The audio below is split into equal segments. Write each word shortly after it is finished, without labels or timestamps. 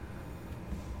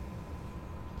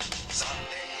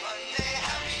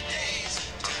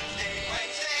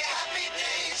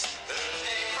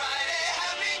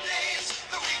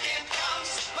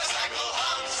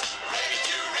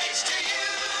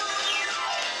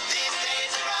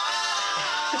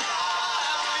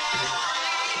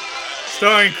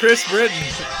starring Chris Britton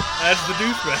as the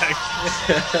douchebag.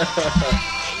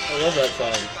 I love that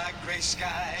song.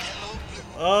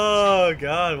 Oh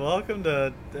God! Welcome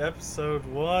to episode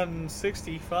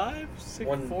 165,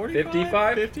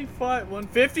 155?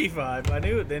 155. I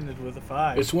knew it ended with a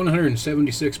 5. It's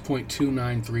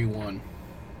 176.2931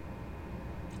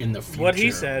 in the future. What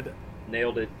he said.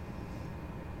 Nailed it.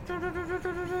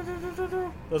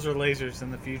 Those are lasers in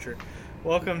the future.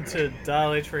 Welcome to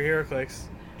Dial H for HeroClix.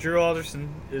 Drew Alderson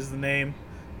is the name.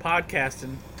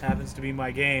 Podcasting happens to be my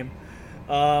game.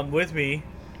 With me,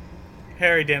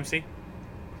 Harry Dempsey.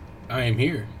 I am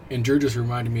here. And Drew just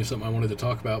reminded me of something I wanted to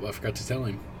talk about, but I forgot to tell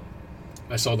him.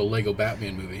 I saw the Lego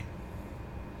Batman movie.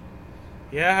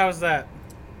 Yeah, how's that?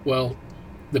 Well,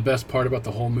 the best part about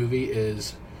the whole movie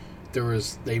is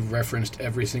they referenced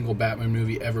every single Batman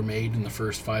movie ever made in the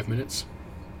first 5 minutes.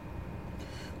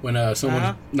 When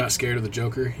someone's not scared of the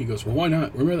Joker, he goes, well, why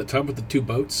not? Remember that time with the 2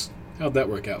 boats? How'd that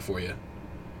work out for you?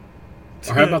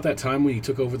 Or how about that time when he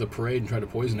took over the parade and tried to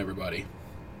poison everybody?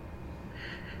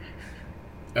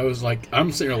 I was like,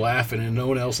 I'm sitting there laughing, and no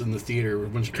one else in the theater, a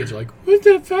bunch of kids are like, what's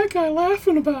that fat guy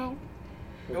laughing about?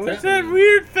 What's that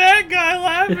weird fat guy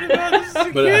laughing about? This is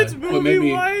a kid's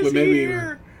movie. Why is he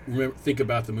here? Think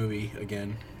about the movie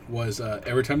again was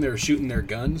every time they were shooting their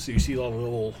guns, you see all the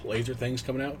little laser things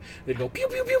coming out, they'd go pew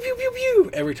pew pew pew pew pew.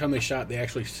 Every time they shot, they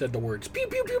actually said the words pew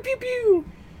pew pew pew pew.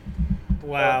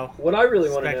 Wow. What I really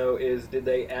want to know is, did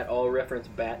they at all reference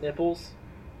bat nipples?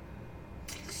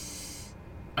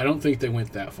 I don't think they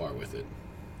went that far with it.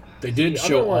 They did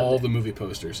show all the movie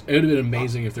posters. It would have been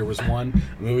amazing if there was one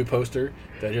movie poster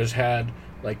that just had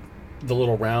like the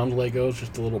little round Legos,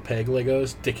 just the little peg Legos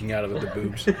sticking out of the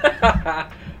boobs.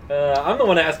 I'm the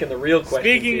one asking the real question.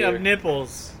 Speaking of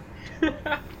nipples,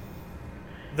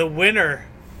 the winner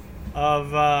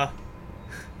of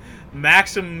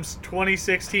Maxim's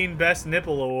 2016 Best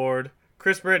Nipple Award,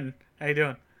 Chris Britton. How you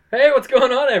doing? Hey, what's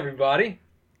going on, everybody?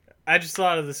 I just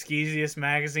thought of the skeeziest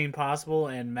magazine possible,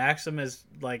 and Maxim is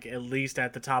like at least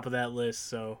at the top of that list.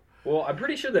 So. Well, I'm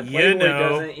pretty sure that Playboy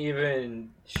doesn't even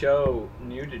show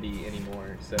nudity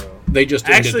anymore, so... They just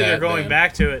ended they're going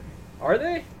back to it. Are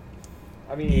they?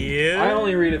 I mean, I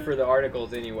only read it for the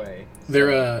articles anyway.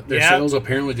 So. Their sales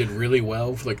apparently did really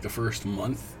well for like the first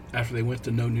month after they went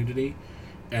to no nudity,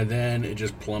 and then it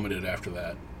just plummeted after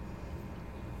that.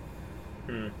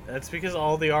 That's because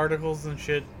all the articles and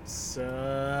shit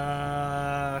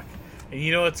suck. And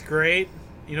you know what's great?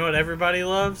 You know what everybody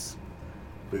loves?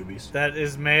 Boobies. That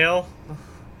is male.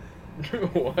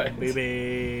 What?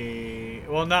 Baby.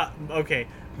 Well, not... Okay.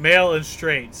 Male and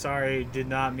straight. Sorry, did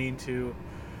not mean to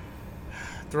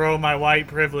throw my white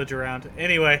privilege around.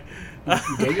 Anyway.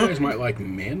 Gay guys might like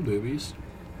man boobies.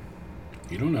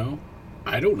 You don't know.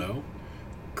 I don't know.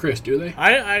 Chris, do they?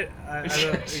 I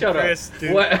don't... Shut Chris, up.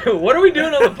 dude. What are we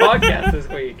doing on the podcast this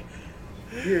week?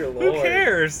 Dear Lord. Who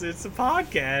cares? It's a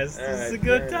podcast. This is a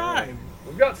good time.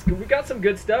 We got some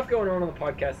good stuff going on the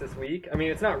podcast this week. I mean,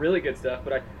 it's not really good stuff,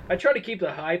 but I try to keep the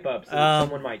hype up so that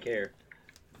someone might care.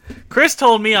 Chris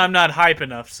told me I'm not hype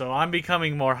enough, so I'm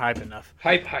becoming more hype enough.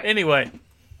 Hype. Anyway,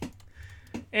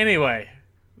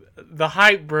 the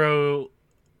hype bro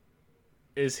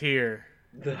is here.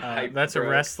 The hype that's bro. It's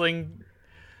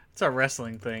a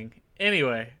wrestling thing.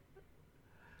 Anyway,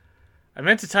 I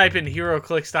meant to type in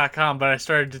HeroClix.com, but I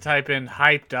started to type in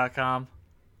hype.com.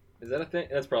 Is that a thing?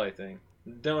 That's probably a thing.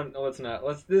 Let's not.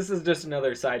 This is just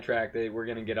another sidetrack that we're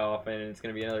gonna get off, and it's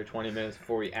gonna be another 20 minutes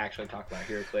before we actually talk about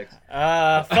HeroClix.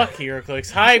 Fuck HeroClix.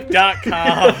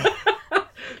 Hype.com.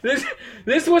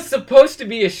 This was supposed to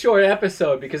be a short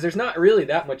episode because there's not really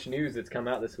that much news that's come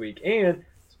out this week. And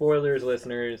spoilers,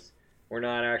 listeners, we're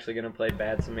not actually gonna play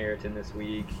Bad Samaritan this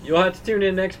week. You'll have to tune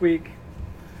in next week.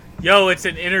 Yo, it's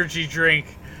an energy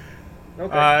drink.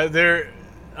 Okay. There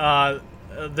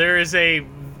is a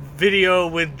video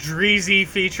with Dreezy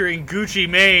featuring Gucci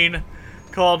Mane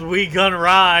called We Gun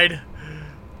Ride.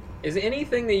 Is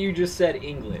anything that you just said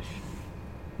English?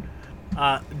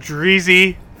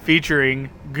 Dreezy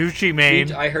featuring Gucci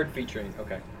Mane. I heard featuring.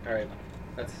 Okay. All right.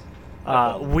 That's...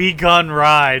 We Gun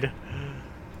Ride.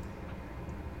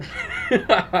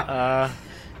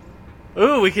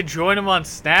 Ooh, we could join him on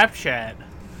Snapchat.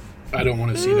 I don't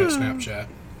want to see that Snapchat.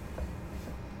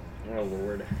 Oh,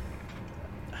 Lord.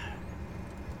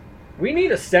 We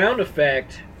need a sound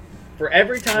effect for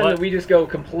every time that we just go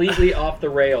completely off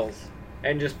the rails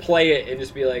and just play it and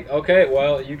just be like, okay,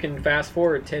 well, you can fast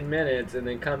forward 10 minutes and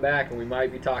then come back and we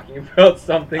might be talking about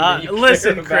something that you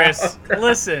listen, care Chris, about.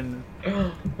 listen.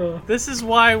 This is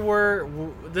why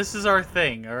this is our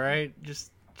thing, all right?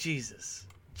 Just Jesus.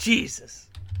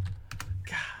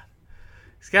 God.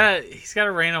 He's got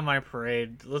to rain on my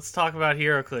parade. Let's talk about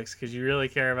HeroClix because you really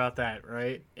care about that,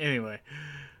 right? Anyway.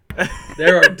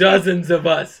 There are dozens of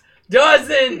us.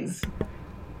 Dozens!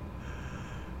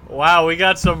 Wow, we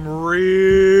got some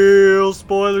real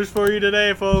spoilers for you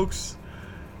today, folks.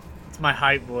 It's my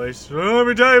hype voice. Let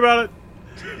me tell you about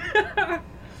it.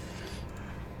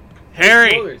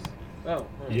 Harry. Spoilers. Oh.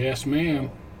 Yes,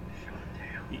 ma'am.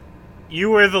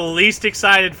 You were the least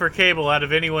excited for Cable out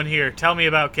of anyone here. Tell me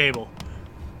about Cable.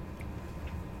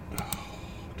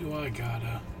 Do I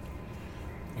gotta?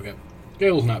 Okay.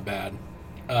 Cable's not bad.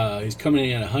 He's coming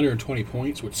in at 120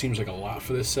 points, which seems like a lot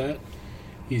for this set.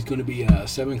 He's going to be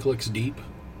 7 clicks deep.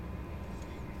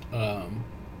 It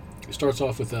starts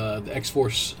off with the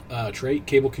X-Force trait.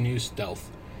 Cable can use stealth,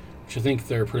 which I think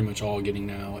they're pretty much all getting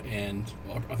now. And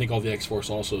I think all the X-Force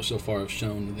also so far have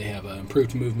shown that they have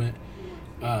improved movement,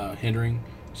 hindering.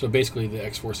 So basically the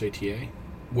X-Force ATA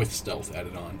with stealth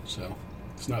added on. So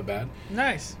it's not bad.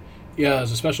 Nice. Yeah,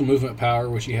 has a special movement power,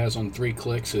 which he has on 3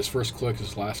 clicks. His first click,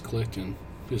 his last click, and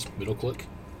his middle click.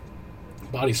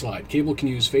 Body slide. Cable can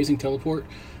use phasing teleport.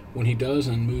 When he does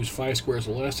and moves 5 squares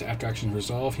or less after action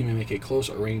resolve, he may make a close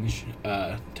or range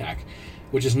attack,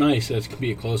 which is nice that it can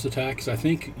be a close attack, because I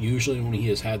think usually when he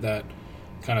has had that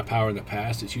kind of power in the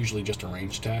past, it's usually just a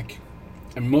range attack.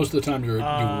 And most of the time you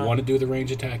want to do the range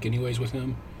attack anyways with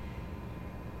him,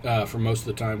 for most of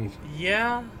the time.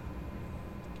 Yeah.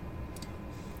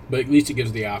 But at least it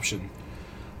gives the option.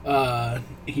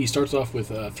 He starts off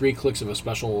with 3 clicks of a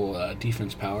special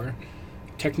defense power.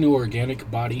 Techno-organic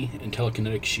body and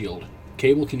telekinetic shield.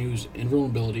 Cable can use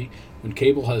invulnerability. When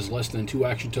Cable has less than 2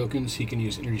 action tokens, he can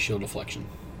use energy shield deflection.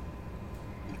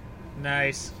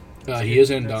 Nice. He is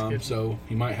Endom, so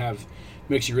he might have...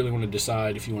 Makes you really want to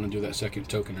decide if you want to do that second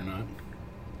token or not.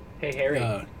 Hey,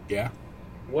 Harry. Yeah?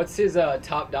 What's his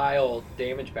top dial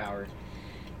damage power?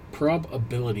 Prob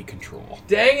ability control.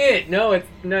 Dang it! No,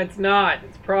 it's not.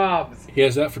 It's probs. He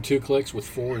has that for 2 clicks with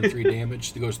 4 and 3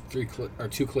 damage. It goes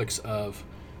 2 clicks of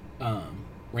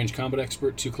range combat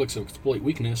expert, 2 clicks of exploit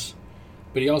weakness,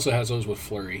 but he also has those with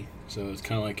flurry. So it's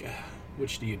kind of like,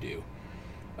 which do you do?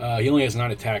 He only has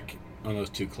 9 attack on those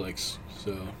 2 clicks.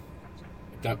 So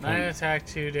at that point, 9 attack,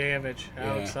 2 damage.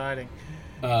 How exciting!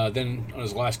 Then on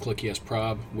his last click, he has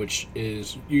prob, which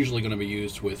is usually going to be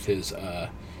used with his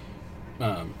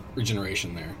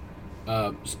regeneration there.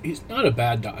 He's not a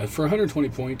bad die. For 120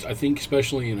 points, I think,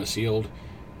 especially in a sealed,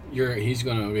 he's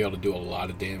going to be able to do a lot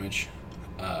of damage.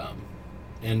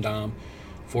 Endom,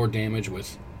 4 damage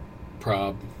with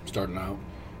prob starting out.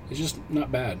 It's just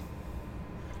not bad.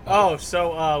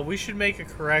 So we should make a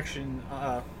correction.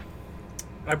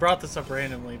 I brought this up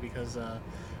randomly because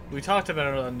we talked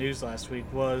about it on the news last week.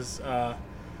 Was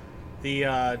the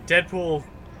Deadpool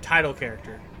title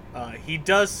character? He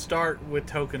does start with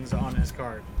tokens on his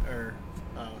card, or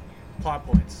plot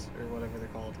points, or whatever they're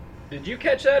called. Did you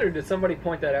catch that, or did somebody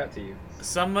point that out to you?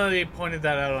 Somebody pointed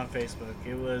that out on Facebook.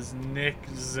 It was Nick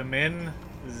Zimmerman,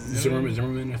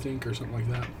 I think, or something like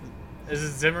that. Is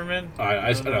it Zimmerman?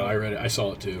 I read it. I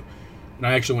saw it too. And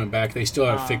I actually went back. They still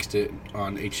have fixed it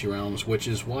on HC Realms, which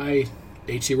is why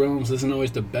HC Realms isn't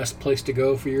always the best place to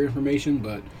go for your information,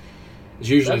 but it's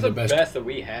usually the best that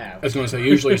we have. I was going to say,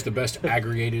 usually it's the best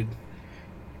aggregated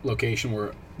location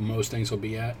where most things will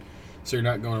be at. So you're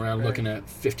not going around looking at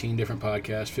 15 different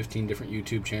podcasts, 15 different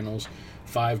YouTube channels,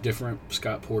 5 different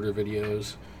Scott Porter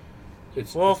videos.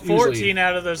 It's 14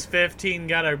 out of those 15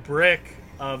 got a brick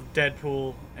of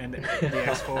Deadpool and the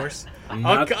X-Force.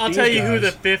 I'll tell you who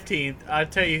the 15th. I'll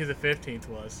tell you who the 15th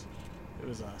was. It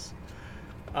was us.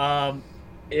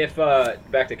 If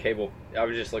back to Cable, I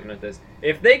was just looking at this.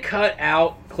 If they cut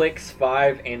out clicks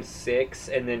 5 and 6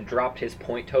 and then dropped his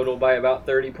point total by about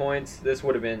 30 points, this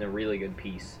would have been a really good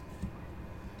piece.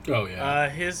 Oh yeah.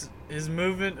 His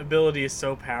movement ability is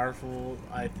so powerful.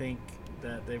 I think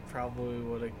that they probably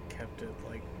would have kept it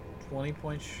like 20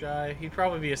 points shy. He'd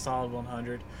probably be a solid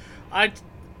 100.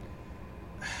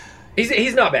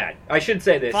 He's not bad. I should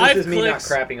say this. This is me not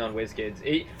crapping on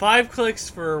WizKids. 5 clicks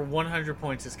for 100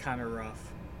 points is kind of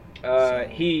rough.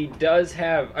 He does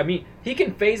have... I mean, he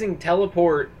can phasing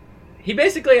teleport. He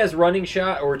basically has running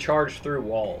shot or charge through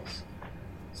walls.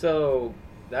 So,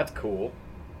 that's cool.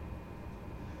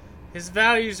 His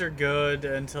values are good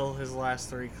until his last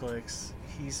 3 clicks.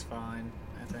 He's fine,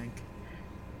 I think.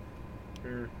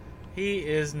 He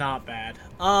is not bad.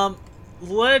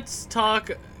 Let's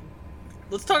talk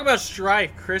about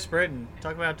Strife. Chris Britton.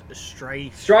 Talk about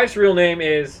Strife. Strife's real name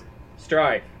is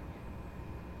Strife.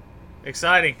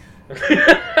 Exciting.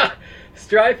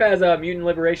 Strife has a Mutant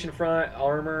Liberation Front,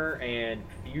 armor, and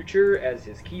future as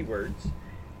his keywords,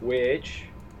 which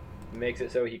makes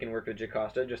it so he can work with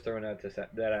Jocasta. Just throwing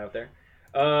that out there.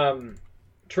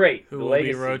 Trait. Who the will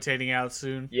legacy. be rotating out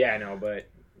soon. Yeah, I know, but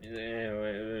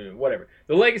whatever.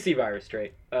 The legacy virus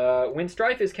trait. When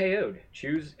Strife is KO'd,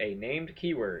 choose a named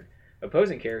keyword.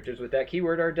 Opposing characters with that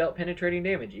keyword are dealt penetrating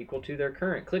damage equal to their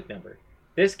current click number.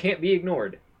 This can't be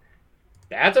ignored.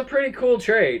 That's a pretty cool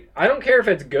trait. I don't care if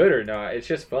it's good or not. It's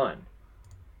just fun.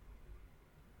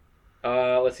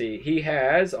 Let's see. He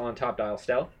has, on top dial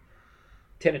stealth,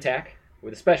 10 attack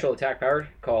with a special attack power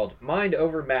called Mind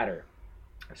Over Matter.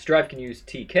 Strife can use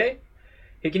TK.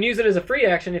 He can use it as a free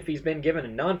action if he's been given a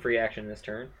non-free action this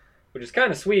turn, which is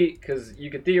kind of sweet because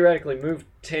you could theoretically move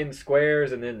 10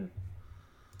 squares and then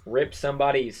rip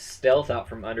somebody's stealth out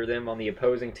from under them on the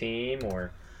opposing team,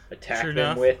 or attack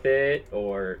them with it,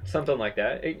 or something like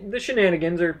that. The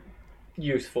shenanigans are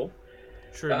useful.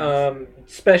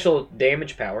 Special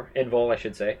damage power, Invul I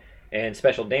should say, and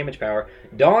special damage power.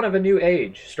 Dawn of a New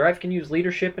Age. Strife can use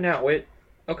leadership and outwit.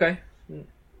 Okay.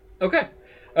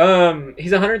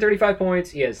 He's 135 points.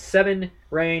 He has 7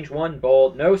 range, 1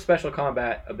 bolt, no special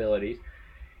combat abilities.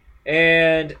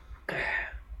 And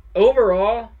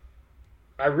overall,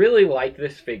 I really like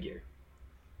this figure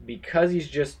because he's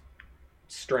just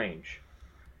strange.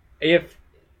 If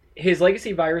his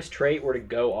legacy virus trait were to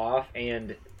go off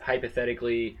and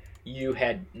hypothetically you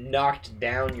had knocked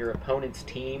down your opponent's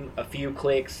team a few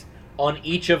clicks on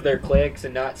each of their clicks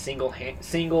and not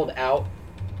singled out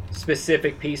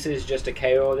specific pieces just to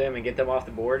KO them and get them off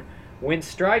the board, when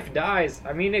Strife dies,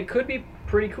 I mean, it could be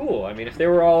pretty cool. I mean, if they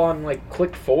were all on like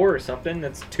click 4 or something,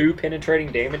 that's 2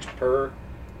 penetrating damage per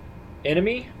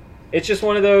enemy. It's just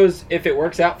one of those, if it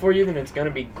works out for you, then it's going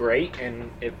to be great,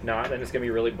 and if not, then it's going to be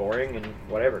really boring and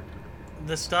whatever.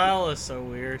 The style is so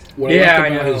weird. What I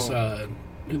like about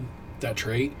his, that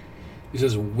trait, he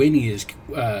says when he is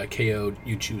KO'd,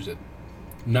 you choose it.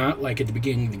 Not like at the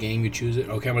beginning of the game you choose it.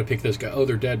 Okay, I'm going to pick this guy. Oh,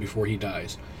 they're dead before he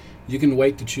dies. You can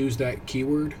wait to choose that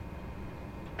keyword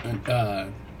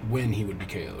and when he would be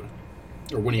KO'd.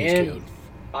 Or when he is KO'd.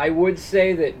 I would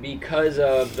say that because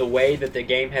of the way that the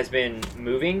game has been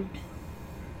moving,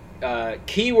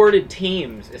 keyworded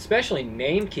teams, especially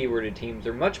named keyworded teams,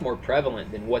 are much more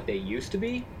prevalent than what they used to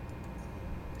be.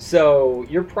 So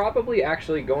you're probably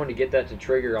actually going to get that to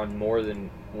trigger on more than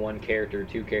 1 character,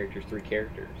 2 characters, 3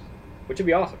 characters, which would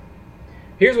be awesome.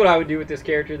 Here's what I would do with this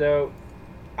character, though.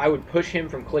 I would push him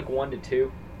from click 1 to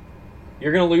 2.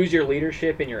 You're going to lose your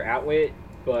leadership and your outwit,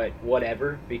 but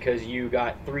whatever, because you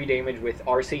got 3 damage with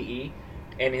RCE,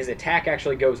 and his attack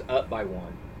actually goes up by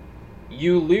 1.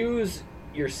 You lose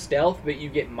your stealth, but you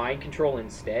get mind control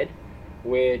instead,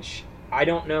 which I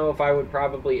don't know if I would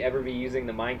probably ever be using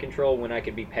the mind control when I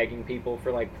could be pegging people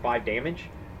for like 5 damage.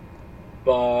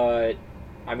 But,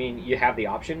 I mean, you have the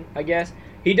option, I guess.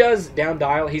 He does down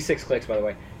dial, he's 6 clicks by the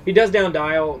way. He does down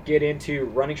dial get into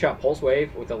running shot pulse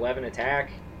wave with 11 attack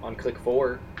on click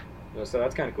 4. So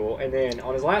that's kind of cool. And then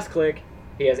on his last click,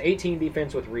 he has 18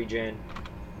 defense with regen,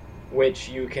 which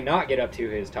you cannot get up to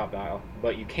his top dial,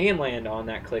 but you can land on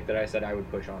that click that I said I would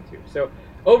push onto. So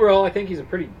overall, I think he's a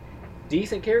pretty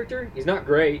decent character. He's not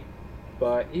great,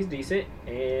 but he's decent,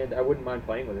 and I wouldn't mind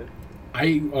playing with him.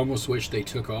 I almost wish they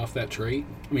took off that trait.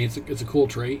 I mean, it's a cool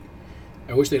trait.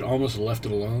 I wish they'd almost left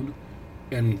it alone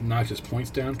and knocked his points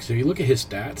down, because if you look at his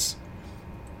stats,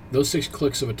 those 6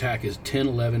 clicks of attack is 10,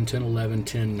 11, 10, 11,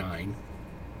 10, 9.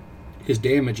 His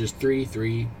damage is 3,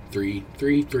 3, 3,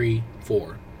 3, 3,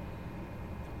 4.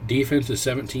 Defense is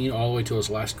 17 all the way to his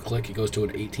last click. It goes to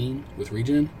an 18 with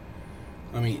regen.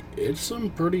 I mean, it's some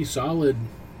pretty solid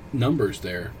numbers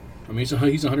there. I mean, he's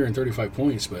 135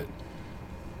 points, but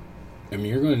I mean,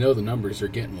 you're going to know the numbers they're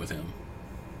getting with him.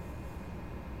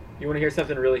 You want to hear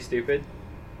something really stupid?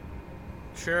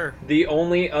 Sure. The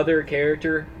only other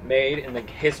character made in the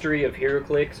history of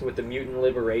HeroClix with the Mutant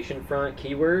Liberation Front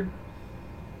keyword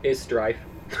is Strife.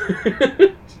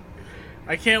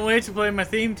 I can't wait to play my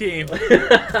theme team.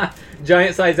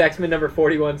 Giant Size X-Men number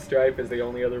 41 Strife is the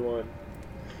only other one.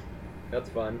 That's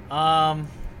fun.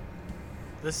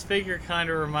 This figure kind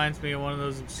of reminds me of one of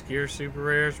those obscure super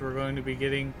rares we're going to be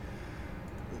getting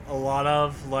a lot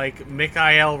of, like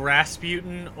Mikhail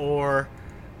Rasputin or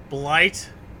Blight.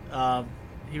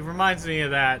 He reminds me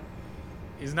of that.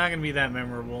 He's not going to be that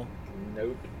memorable.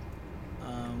 Nope.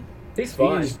 He's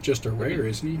fun. He's just a rare,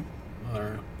 isn't he?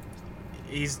 Or...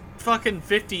 He's fucking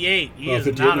 58. He is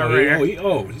 58, not a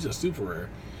rare. He's a super rare.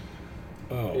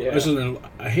 Oh, yeah.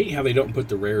 I hate how they don't put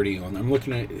the rarity on. I'm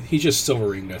looking at... He's just silver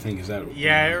ringed, I think. Is that...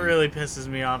 Yeah, it really pisses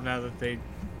me off now that they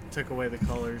took away the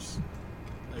colors.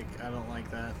 Like, I don't like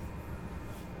that.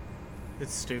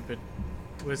 It's stupid.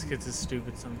 WizKids is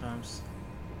stupid sometimes.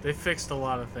 They fixed a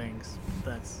lot of things.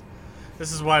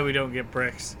 This is why we don't get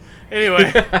bricks.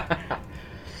 Anyway,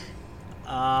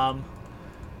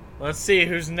 let's see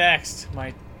who's next.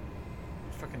 My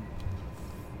fucking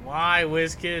why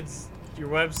WizKids, your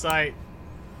website?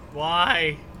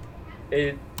 Why?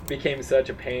 It became such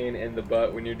a pain in the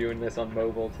butt when you're doing this on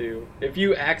mobile too. If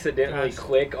you accidentally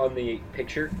click on the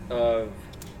picture of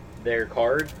their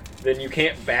card, then you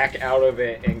can't back out of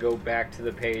it and go back to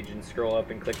the page and scroll up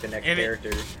and click the next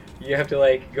character. You have to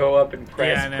like go up and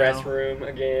press room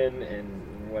again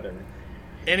and whatever.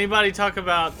 Anybody talk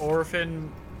about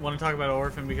Orphan? Want to talk about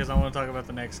Orphan because I want to talk about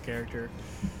the next character.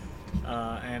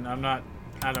 And I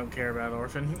don't care about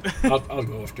Orphan. I'll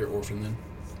go after Orphan then.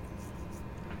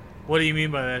 What do you mean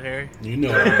by that, Harry? You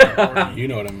know what I meant. You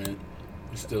know what I meant.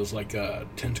 It's those like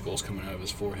tentacles coming out of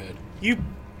his forehead. You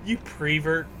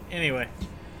prevert. Anyway.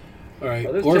 All right.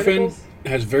 Orphan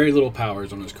has very little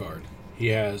powers on his card. He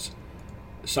has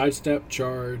sidestep,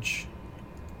 charge,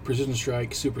 precision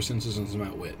strike, super senses, and some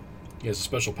outwit. He has a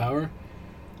special power.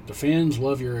 The fans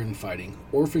love your infighting.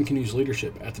 Orphan can use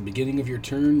leadership. At the beginning of your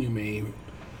turn, you may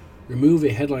remove a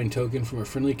headline token from a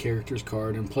friendly character's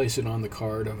card and place it on the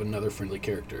card of another friendly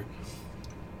character.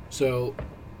 So,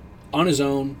 on his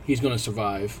own, he's going to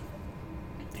survive.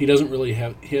 He doesn't really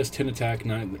have... He has 10 attack,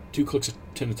 2 clicks of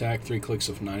 10 attack, 3 clicks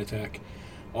of 9 attack.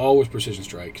 All with precision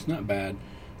strikes. Not bad.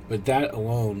 But that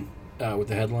alone, with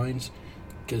the headlines...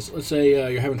 Because let's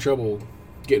say you're having trouble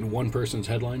getting one person's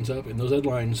headlines up, and those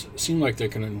headlines seem like they're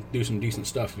going to do some decent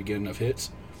stuff if you get enough hits.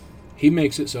 He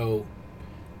makes it so...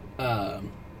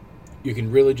 you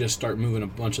can really just start moving a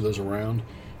bunch of those around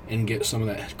and get some of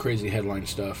that crazy headline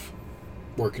stuff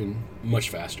working much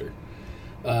faster.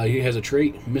 He has a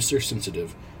trait, Mr.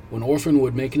 Sensitive. When Orphan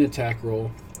would make an attack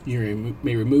roll, you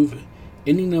may remove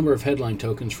any number of headline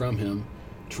tokens from him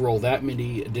to roll that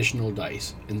many additional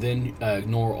dice, and then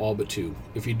ignore all but 2.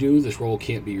 If you do, this roll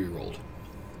can't be rerolled.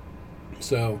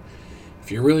 So,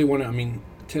 if you really want to,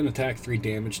 10 attack, 3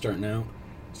 damage starting out,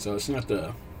 so it's not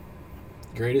the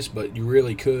greatest, but you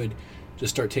really could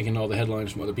just start taking all the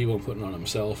headlines from other people and putting on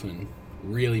himself and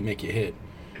really make you hit.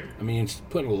 It's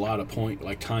putting a lot of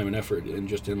time and effort in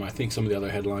just him. I think some of the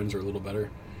other headlines are a little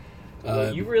better.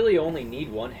 Well, you really only need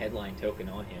 1 headline token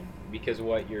on him, because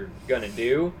what you're going to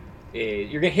do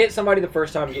is you're going to hit somebody the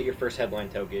first time, get your first headline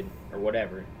token or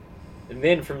whatever. And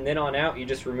then from then on out, you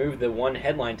just remove the 1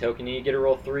 headline token and you get to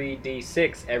roll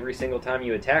 3d6 every single time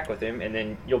you attack with him, and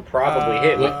then you'll probably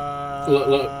hit with...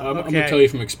 I'm going to tell you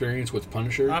from experience with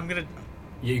Punisher. I'm going to...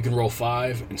 You can roll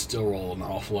 5 and still roll an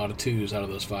awful lot of 2s out of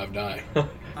those 5 die.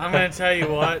 I'm going to tell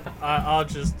you what. I'll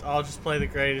just play the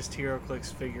greatest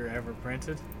HeroClix figure ever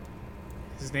printed.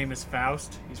 His name is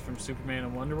Faust. He's from Superman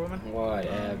and Wonder Woman.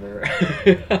 Whatever.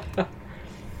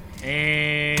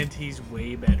 And he's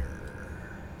way better.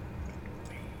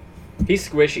 He's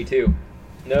squishy, too.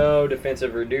 No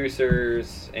defensive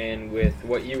reducers, and with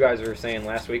what you guys were saying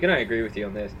last week, and I agree with you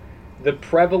on this, the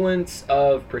prevalence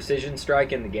of precision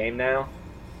strike in the game now,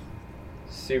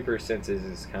 super senses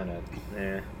is kind of,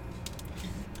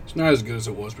 It's not as good as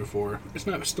it was before. It's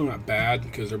still not bad,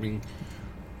 because, when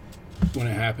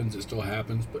it happens, it still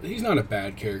happens, but he's not a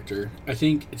bad character. I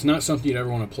think it's not something you'd ever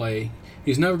want to play.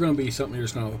 He's never going to be something you're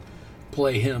just going to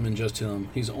play him and just him.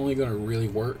 He's only going to really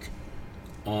work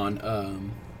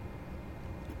on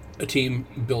a team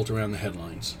built around the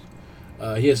headlines.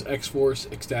 He has X-Force,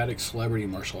 Ecstatics, Celebrity,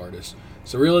 Martial Artist.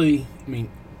 So really,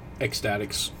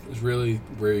 Ecstatics is really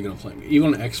where you're going to play him.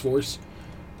 Even on X-Force,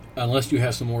 unless you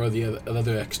have some more of the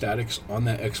other Ecstatics on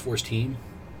that X-Force team,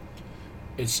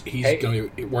 he's going to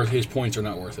be worth. His points are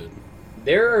not worth it.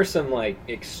 There are some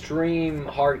extreme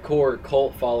hardcore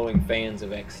cult following fans of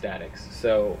Ecstatics.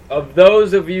 So of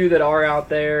those of you that are out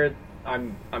there,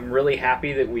 I'm really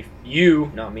happy that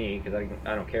you, not me, because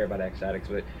I don't care about Ecstatics,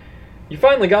 but you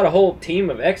finally got a whole team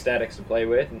of Ecstatics to play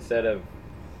with instead of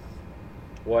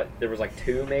there was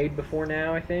 2 made before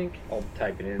now, I think. I'll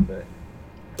type it in, but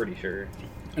pretty sure.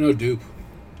 I know Dupe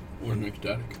was an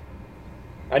Ecstatic.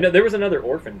 I know there was another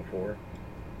Orphan before.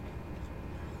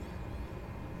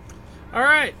 All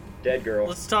right. Dead Girl.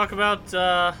 Let's talk about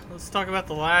the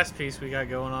last piece we got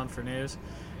going on for news,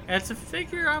 and it's a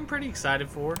figure I'm pretty excited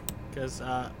for because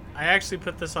I actually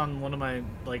put this on one of my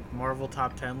Marvel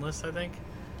top 10 lists, I think,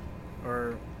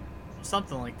 or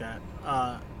something like that,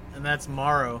 and that's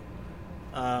Morrow,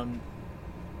 from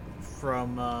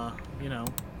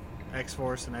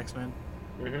X-Force and X-Men.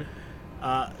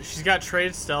 Mm-hmm. She's got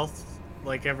traded stealth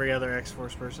like every other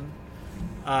X-Force person.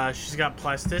 She's got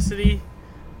plasticity,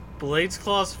 Blade's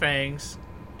Claw's Fangs,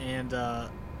 and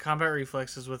combat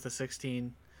reflexes with a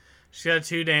 16. She's got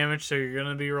 2 damage, so you're going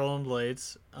to be rolling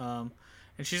blades. And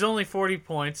she's only 40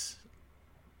 points,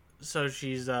 So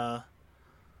she's 5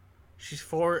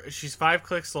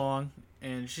 clicks long,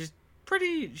 and she's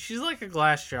like a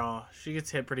glass jaw. She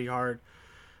gets hit pretty hard,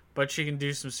 but she can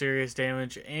do some serious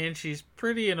damage, and she's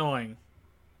pretty annoying.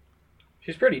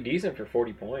 She's pretty decent for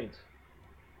 40 points.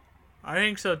 I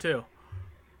think so too.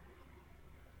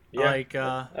 Yeah, I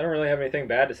don't really have anything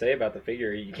bad to say about the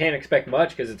figure. You can't expect much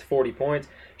because it's 40 points.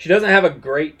 She doesn't have a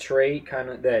great trait kind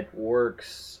of that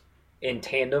works in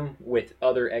tandem with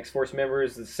other X-Force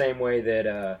members the same way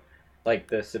that like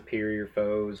the Superior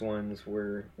Foes ones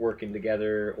were working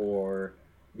together, or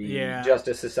the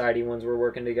Justice Society ones were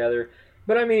working together.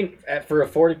 But I mean, for a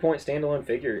 40-point standalone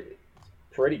figure,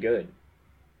 pretty good.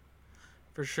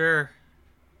 For sure.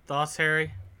 Thoughts,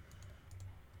 Harry?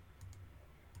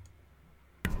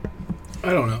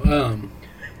 I don't know.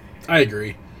 I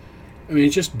agree. I mean,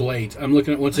 it's just blades. I'm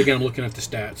looking at the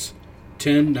stats.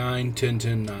 10, 9, 10,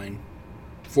 10, 9.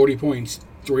 40 points.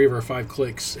 3 of our 5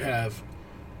 clicks have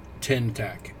 10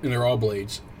 attack, and they're all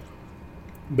blades.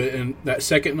 But in that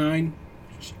second 9,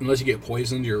 unless you get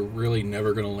poisoned, you're really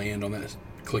never going to land on that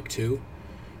click 2.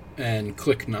 And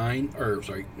click 9,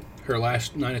 her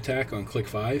last 9 attack on click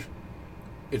 5,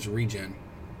 it's regen.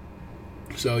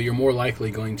 So you're more likely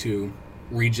going to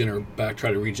regen or try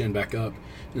to regen back up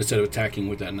instead of attacking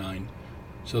with that 9.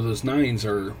 So those 9s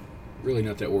are really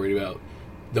not that worried about.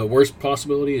 The worst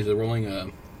possibility is rolling a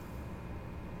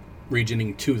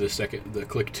regening to the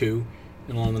click 2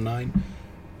 and along the 9.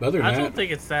 But other than I don't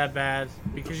think it's that bad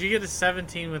because you get a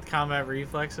 17 with combat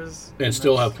reflexes and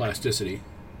still have plasticity.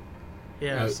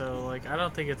 Yeah, so like I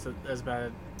don't think it's as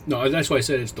bad. No, that's why I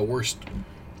said it's the worst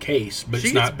case, but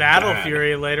it's not. She gets Battle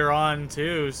Fury later on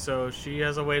too, so she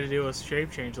has a way to do a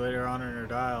shape change later on in her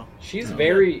dial. She's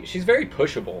very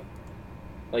pushable.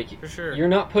 Like, for sure, you're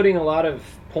not putting a lot of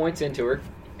points into her,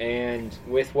 and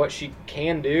with what she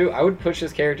can do, I would push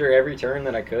this character every turn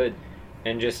that I could,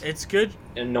 and just it's good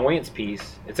annoyance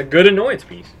piece. It's a good annoyance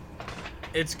piece.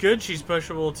 It's good she's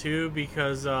pushable too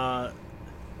because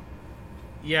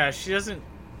she isn't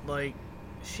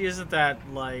that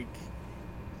like.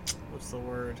 What's the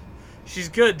word? She's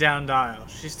good down dial.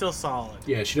 She's still solid.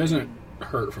 Yeah, she doesn't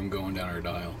hurt from going down her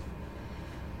dial.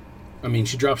 I mean,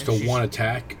 she drops to 1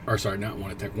 attack, or sorry, not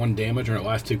 1 attack, 1 damage on her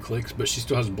last 2 clicks, but she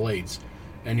still has blades,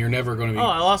 and you're never going to be. Oh,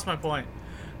 I lost my point.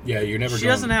 Yeah, you're never. She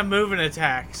doesn't have movement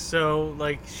attacks, so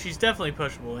like she's definitely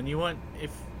pushable, and you want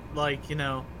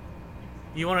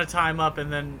you want to time up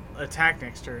and then attack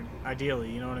next turn,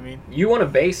 ideally. You know what I mean? You want to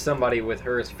base somebody with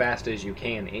her as fast as you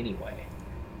can, anyway.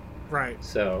 Right.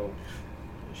 So,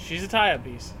 she's a tie-up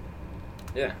piece.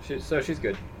 Yeah, she's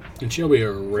good. And she'll be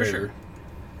a rare. Sure.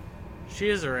 She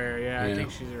is a rare, yeah. I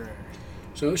think she's a rare.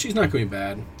 So she's not going to be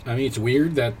bad. I mean, it's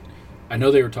weird that I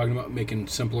know they were talking about making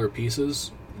simpler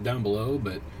pieces down below,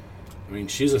 but I mean,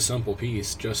 she's a simple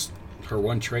piece. Just her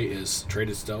one trait is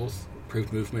traded stealth,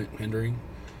 improved movement, hindering,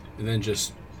 and then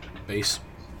just base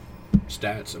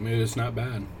stats. I mean, it's not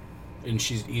bad. And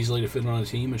she's easily to fit on a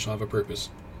team, and she'll have a purpose.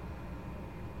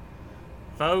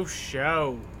 Faux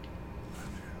show.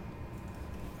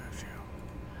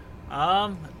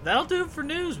 That'll do it for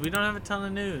news. We don't have a ton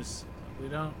of news. We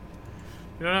don't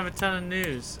have a ton of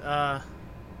news.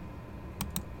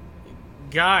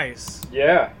 Guys.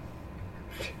 Yeah.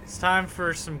 It's time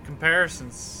for some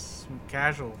comparisons. Some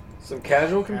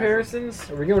casual comparisons?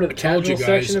 Are we going to the casual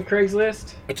section of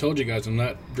Craigslist? I told you guys I'm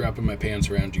not dropping my pants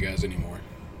around you guys anymore.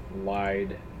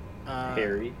 Lied.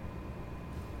 Harry.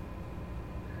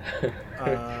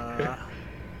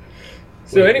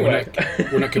 So anyway,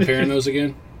 we're not comparing those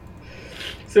again.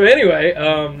 So anyway,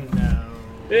 no.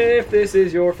 If this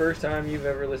is your first time you've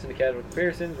ever listened to Casual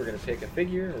Comparisons, we're going to pick a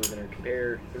figure. We're going to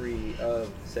compare 3 of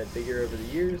said figure over the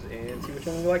years and see which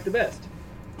one we like the best.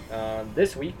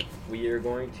 This week we are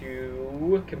going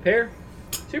to compare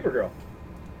Supergirl.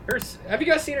 Have you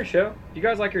guys seen her show? Do you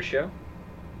guys like her show?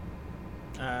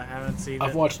 Haven't seen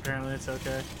it. Apparently it's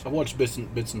okay. I've watched bits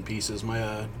and pieces.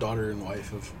 My daughter and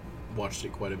wife have watched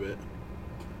it quite a bit.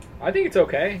 I think it's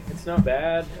okay. It's not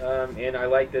bad, and I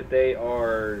like that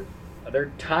they're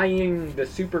tying the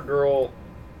Supergirl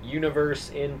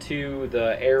universe into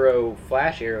the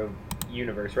Flash Arrow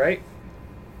universe, right?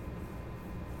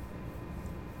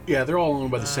 Yeah, they're all owned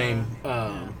by the same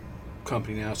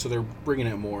company now, so they're bringing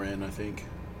it more in, I think.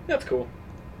 That's cool.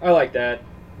 I like that,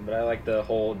 but I like the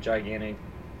whole gigantic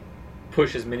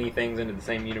push as many things into the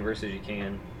same universe as you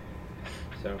can.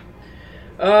 So,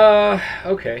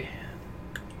 okay.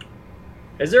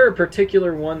 Is there a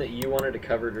particular one that you wanted to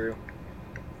cover, Drew?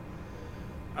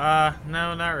 No,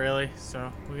 not really.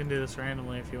 So we can do this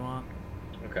randomly if you want.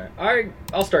 Okay.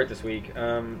 I'll start this week.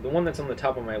 The one that's on the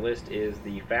top of my list is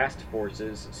the Fast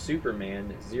Forces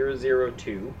Superman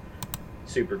 002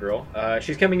 Supergirl.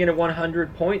 She's coming in at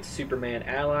 100 points, Superman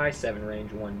ally, 7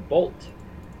 range, 1 bolt.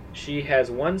 She has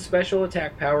 1 special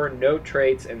attack power, no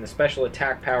traits, and the special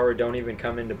attack power don't even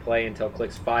come into play until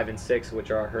clicks 5 and 6, which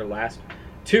are her last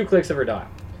 2 clicks of her dial.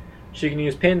 She can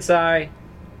use Pin Psi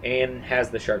and has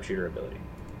the Sharpshooter ability.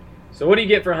 So what do you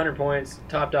get for 100 points?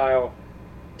 Top dial,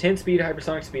 10 speed,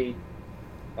 hypersonic speed,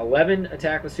 11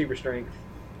 attack with super strength,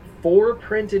 4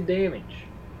 printed damage,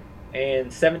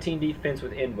 and 17 defense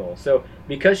with invul. So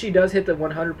because she does hit the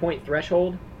 100 point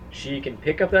threshold, she can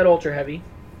pick up that ultra heavy.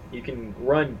 You can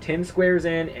run 10 squares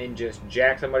in and just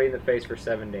jack somebody in the face for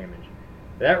 7 damage.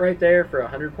 That right there for a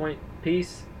 100 point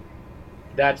piece,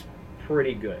 that's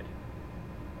pretty good.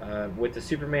 With the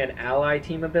Superman ally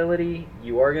team ability,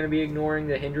 you are going to be ignoring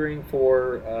the hindering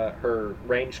for her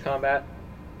ranged combat,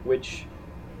 which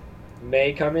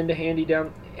may come in handy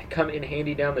down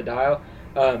the dial.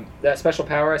 That special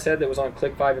power I said that was on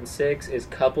click 5 and 6 is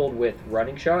coupled with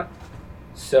running shot,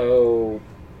 so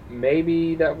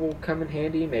maybe that will come in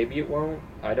handy. Maybe it won't.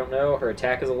 I don't know. Her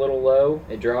attack is a little low.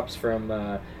 It drops from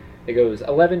it goes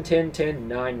 11, 10, 10,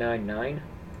 9, 9, 9,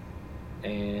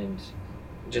 and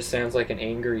just sounds like an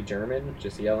angry German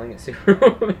just yelling at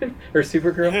Superwoman or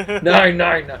Supergirl. 9,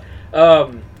 9,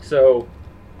 9. So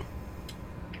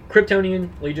Kryptonian,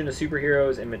 Legion of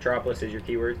Superheroes, and Metropolis is your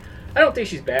keywords. I don't think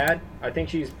she's bad. I think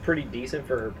she's pretty decent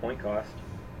for her point cost.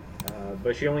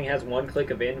 But she only has 1 click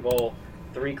of invul,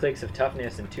 3 clicks of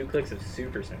toughness, and 2 clicks of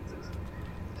super senses.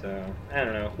 So, I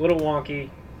don't know. A little wonky,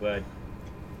 but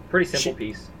pretty simple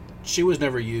piece. She was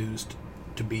never used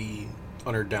to be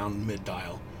on her down mid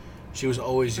dial. She was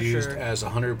always used as a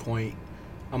 100 point.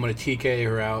 I'm going to TK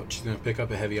her out. She's going to pick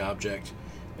up a heavy object,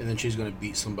 and then she's going to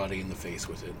beat somebody in the face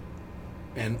with it.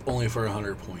 And only for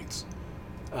 100 points.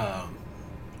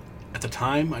 At the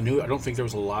time, I don't think there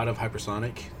was a lot of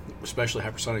hypersonic, especially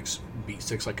hypersonics beat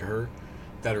 6 like her,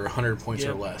 that are 100 points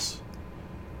or less.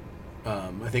 I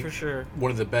think for sure.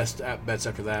 One of the best bets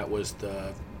after that was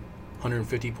the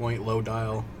 150 point low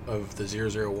dial of the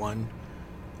 001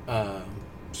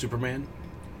 Superman.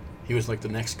 He was like the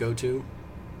next go-to,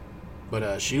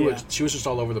 but she was just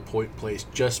all over the place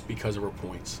just because of her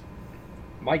points.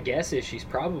 My guess is she's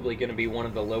probably going to be one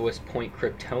of the lowest point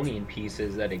Kryptonian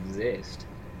pieces that exist.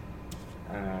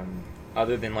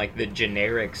 Other than like the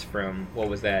generics from, what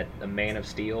was that, the Man of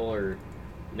Steel, or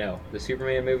no, the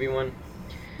Superman movie one?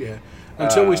 Yeah,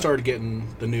 until we started getting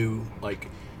the new, like,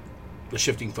 the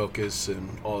shifting focus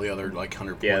and all the other like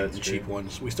 100 point cheap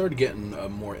ones, we started getting a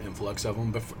more influx of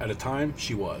them. But at a time,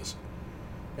 she was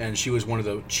one of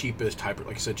the cheapest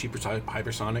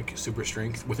hypersonic super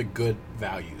strength with a good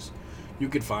values. You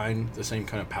could find the same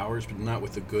kind of powers, but not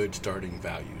with the good starting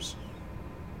values.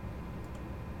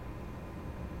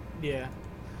 Yeah.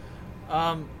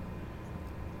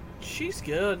 She's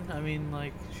good. I mean,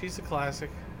 like, she's a classic.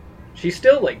 She's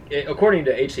still, like, according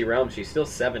to HC Realms, she's still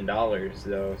 $7,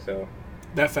 though, so...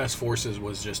 That Fast Forces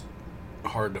was just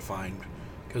hard to find.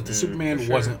 Because the Superman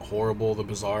wasn't horrible, the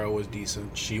Bizarro was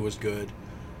decent, she was good.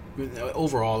 I mean,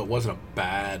 overall, it wasn't a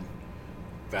bad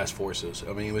Fast Forces.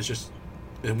 I mean,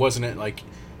 it wasn't like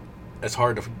as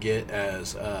hard to get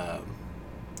as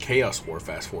Chaos War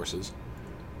Fast Forces.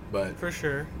 But for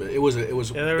sure. But it was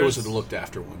a looked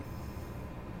after one.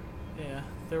 Yeah,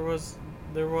 there was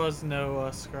no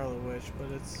Scarlet Witch,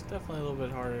 but it's definitely a little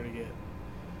bit harder to get.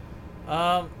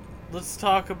 Let's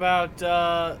talk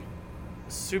about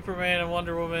Superman and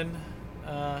Wonder Woman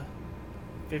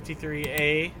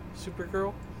 53A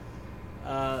Supergirl.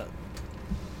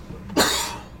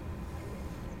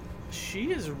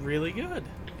 She is really good,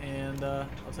 and I'll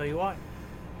tell you why.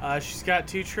 She's got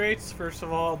 2 traits. First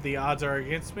of all, the odds are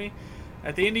against me.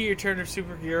 At the end of your turn, if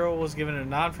Supergirl was given a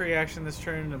non-free action this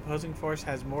turn, an opposing force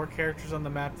has more characters on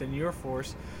the map than your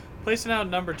force, place an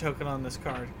outnumbered token on this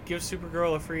card. Give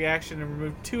Supergirl a free action and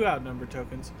remove 2 outnumbered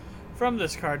tokens from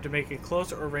this card to make a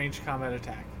close or ranged combat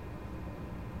attack.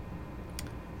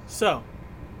 So,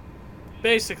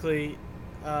 basically,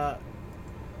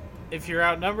 if you're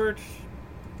outnumbered,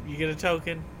 you get a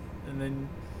token, and then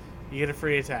you get a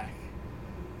free attack,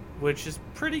 which is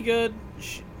pretty good.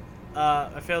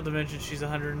 I failed to mention she's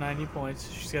 190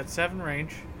 points. She's got 7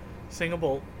 range, single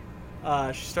bolt.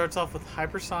 She starts off with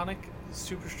hypersonic,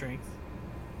 super strength,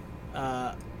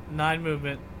 9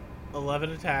 movement,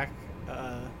 11 attack,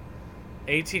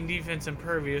 18 defense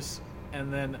impervious,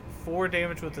 and then 4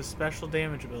 damage with a special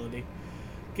damage ability.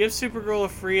 Give Supergirl a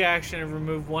free action and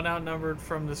remove 1 outnumbered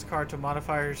from this card to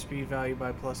modify her speed value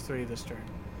by +3 this turn.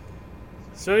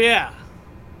 So yeah,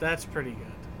 that's pretty good.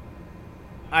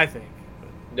 I think.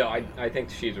 No, I think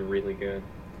she's really good.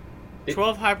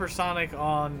 12 hypersonic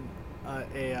on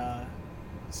a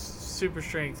super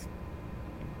strength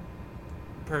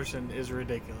person is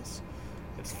ridiculous.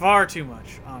 It's far too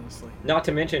much, honestly. Not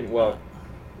to mention, well,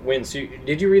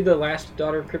 did you read The Last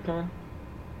Daughter of Krypton?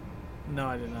 No,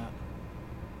 I did not.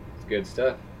 It's good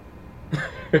stuff.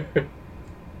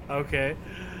 Okay.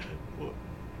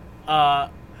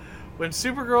 When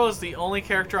Supergirl is the only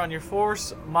character on your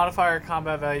force, modify her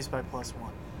combat values by +1.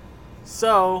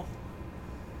 So,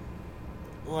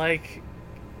 like,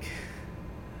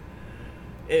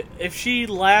 if she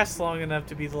lasts long enough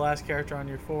to be the last character on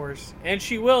your force, and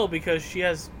she will because she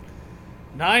has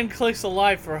 9 clicks of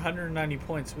life for 190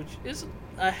 points, which is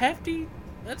a hefty.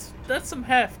 That's some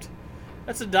heft.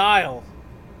 That's a dial.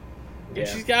 Yeah. And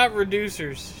she's got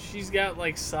reducers. She's got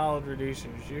like solid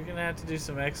reducers. You're gonna have to do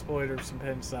some exploit or some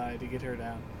pen side to get her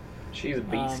down. She's a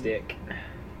beat stick.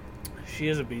 She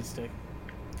is a beat stick.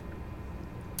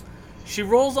 She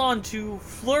rolls on to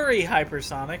Flurry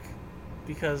Hypersonic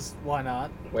because why not?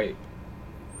 Wait,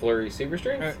 Flurry Super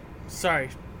Strength? Sorry,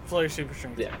 Flurry Super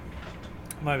Strength. Yeah.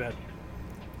 My bad.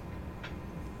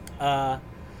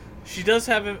 She does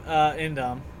have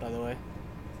Indom, by the way,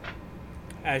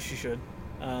 as she should.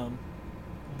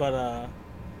 But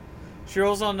she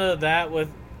rolls onto that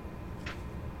with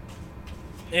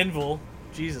Invul.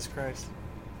 Jesus Christ.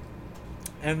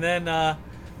 And then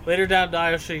later down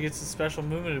dial, she gets a special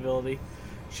movement ability.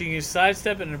 She can use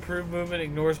sidestep and improved movement,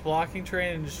 ignores blocking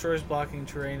terrain, and destroys blocking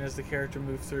terrain as the character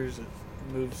moves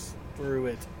through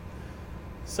it.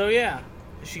 So yeah,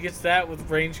 she gets that with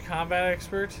ranged combat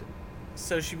expert.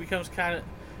 So she becomes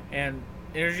and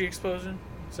energy explosion.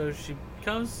 So she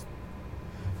becomes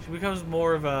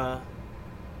more of a,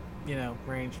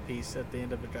 ranged piece at the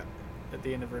end of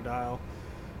her dial.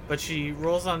 But she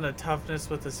rolls on the toughness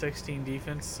with the 16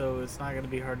 defense, so it's not going to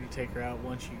be hard to take her out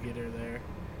once you get her there.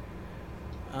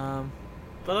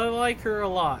 But I like her a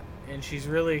lot, and she's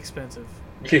really expensive.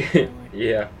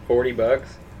 Yeah, $40.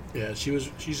 Yeah,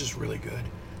 she's just really good.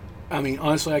 I mean,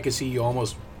 honestly, I could see you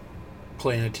almost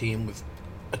playing a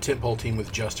tentpole team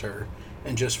with just her,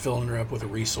 and just filling her up with a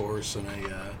resource and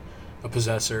a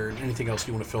possessor and anything else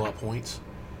you want to fill out points.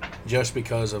 Just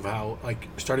because of how, like,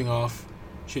 starting off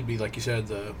should be, like you said,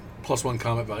 the +1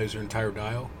 combat values are entire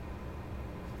dial.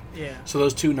 Yeah. So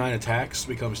those 2 9 attacks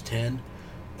becomes 10,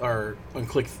 or on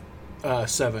click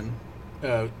 7,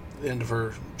 end of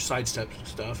her sidestep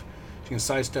stuff. She can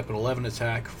sidestep an 11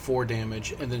 attack, 4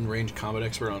 damage, and then range combat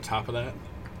expert on top of that.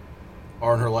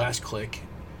 Or on her last click,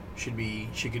 she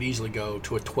could easily go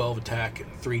to a 12 attack,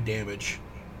 3 damage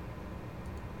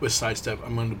with sidestep.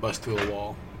 I'm going to bust through the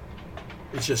wall.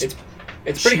 It's just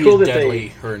it's pretty cool that deadly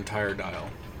her entire dial.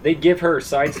 They give her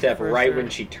sidestep right sure. when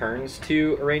she turns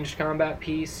to a ranged combat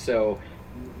piece, so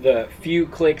the few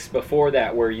clicks before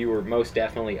that where you were most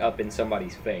definitely up in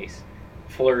somebody's face,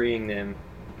 flurrying them,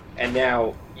 and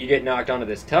now you get knocked onto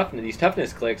these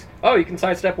toughness clicks. Oh, you can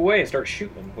sidestep away and start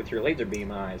shooting them with your laser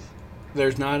beam eyes.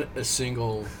 There's not a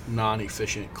single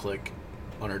non-efficient click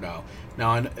on her dial.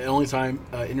 Now, the only time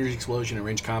energy explosion and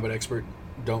range combat expert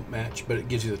don't match, but it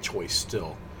gives you the choice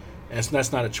still. And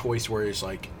that's not a choice where it's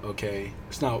like, okay,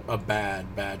 it's not a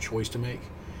bad choice to make.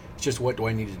 It's just, what do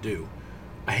I need to do?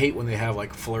 I hate when they have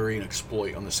like flurry and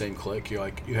exploit on the same click. You're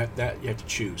like, you have to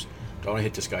choose. Do I want to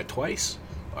hit this guy twice,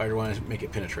 or do I want to make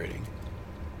it penetrating?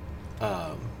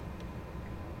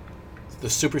 The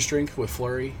super strength with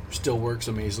flurry still works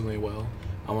amazingly well.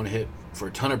 I want to hit for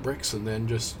a ton of bricks and then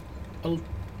just a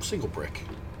single brick.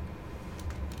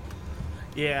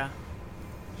 Yeah.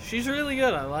 She's really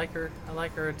good. I like her. I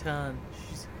like her a ton.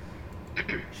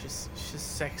 She's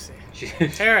sexy.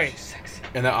 Harry. She's sexy.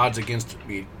 And the odds against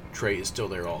me trait is still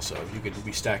there also. You could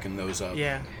be stacking those up.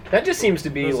 Yeah. That just seems to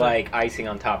be like icing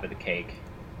on top of the cake.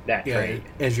 That trait.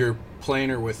 As you're playing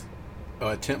her with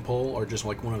a tent pole or just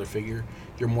like one other figure,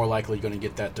 you're more likely going to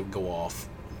get that to go off.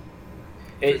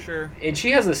 For sure. And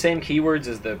she has the same keywords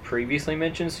as the previously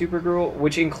mentioned Supergirl,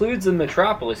 which includes the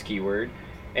Metropolis keyword.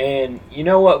 And you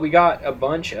know what we got a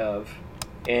bunch of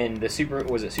in the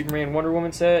Superman Wonder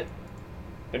Woman set?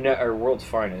 Or World's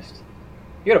Finest.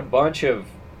 You got a bunch of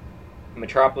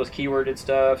Metropolis keyworded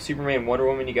stuff. Superman Wonder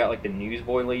Woman, you got like the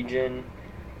Newsboy Legion.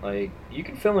 Like, you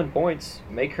can fill in points,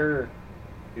 make her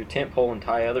your tent pole and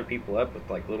tie other people up with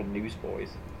like little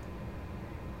newsboys.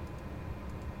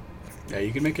 Yeah,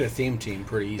 you can make it a theme team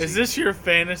pretty easy. Is this your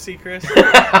fantasy, Chris?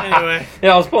 Anyway.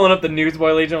 Yeah, I was pulling up the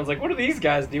Newsboy Legion. I was like, what do these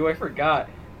guys do? I forgot.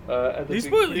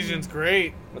 Newsboy Legion's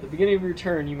great. At the beginning of your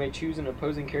turn, you may choose an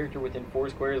opposing character within 4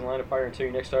 squares in line of fire until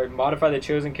your next turn. Modify the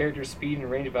chosen character's speed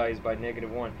and range values by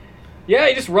 -1. Yeah,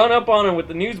 you just run up on him with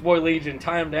the Newsboy Legion,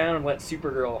 tie him down, and let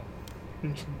Supergirl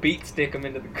beat stick him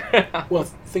into the ground. Well,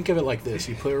 think of it like this: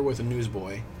 you put her with a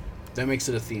newsboy, that makes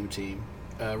it a theme team,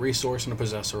 resource and a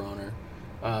possessor on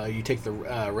her. You take the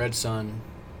Red Sun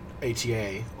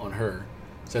ATA on her,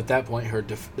 so at that point her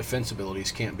defense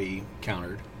abilities can't be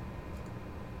countered.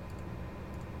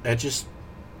 That just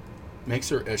makes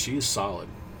her. She's solid.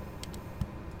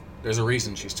 There's a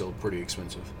reason she's still pretty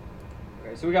expensive.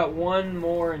 Okay, so we got one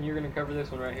more, and you're going to cover this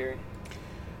one right here.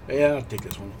 Yeah, I'll take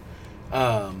this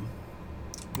one.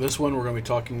 This one we're going to be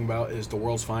talking about is the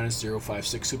World's Finest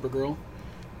 056 Supergirl.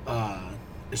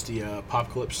 It's the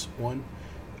Apocalypse one.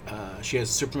 She has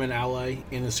Superman Ally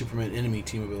and the Superman Enemy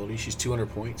team ability. She's 200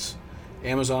 points.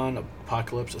 Amazon,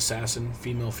 Apocalypse, Assassin,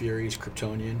 Female Furies,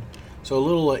 Kryptonian. So a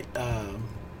little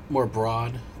more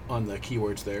broad on the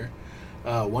keywords there.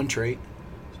 One trait,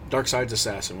 Darkseid's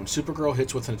Assassin. When Supergirl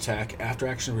hits with an attack, after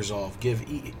action resolve, give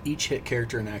each hit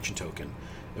character an action token.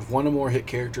 If one or more hit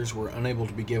characters were unable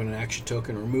to be given an action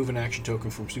token, remove an action token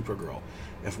from Supergirl.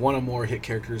 If one or more hit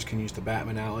characters can use the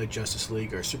Batman Ally, Justice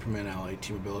League, or Superman Ally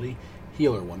team ability,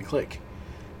 heal her one click.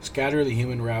 Scatter the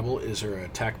Human Rabble is her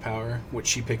attack power, which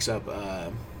she picks up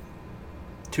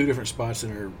 2 different spots in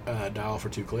her dial for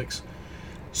 2 clicks.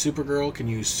 Supergirl can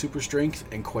use Super Strength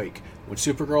and Quake. When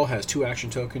Supergirl has 2 action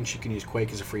tokens, she can use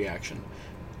Quake as a free action.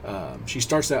 She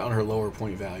starts that on her lower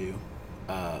point value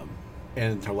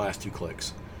and her last 2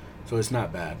 clicks, so it's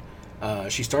not bad.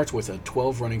 She starts with a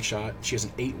 12 running shot. She has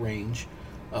an 8 range,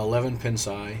 11 pin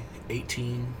psi,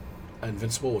 18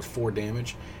 invincible with 4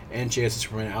 damage, and she has a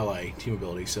Superman Ally team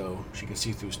ability, so she can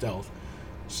see through stealth.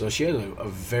 So she has a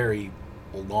very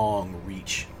long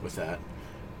reach with that.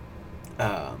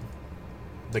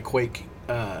 The Quake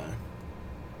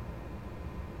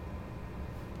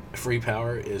free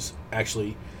power is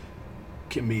actually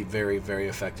can be very, very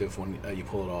effective when you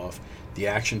pull it off. The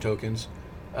action tokens,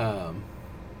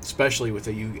 especially with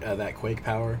that Quake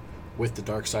power with the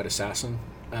Darkseid Assassin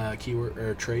keyword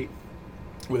or trait,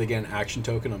 with again action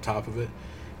token on top of it,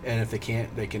 and if they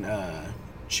can't, they can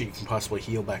she can possibly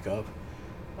heal back up.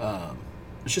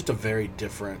 It's just a very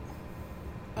different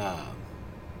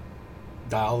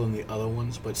dial than the other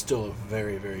ones, but still a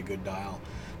very, very good dial,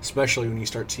 especially when you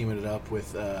start teaming it up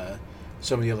with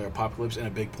some of the other Apocalypse in a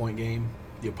big point game.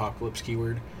 The Apocalypse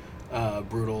keyword,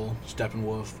 Brutal,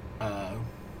 Steppenwolf,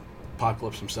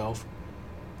 Apocalypse himself,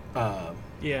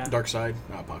 Darkseid,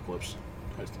 not Apocalypse.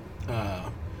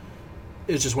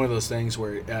 It's just one of those things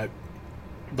where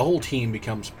the whole team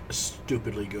becomes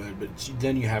stupidly good, but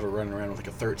then you have her running around with like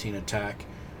a 13 attack.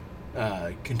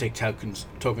 Can take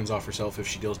tokens off herself if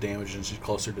she deals damage and she's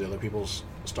closer to the other people's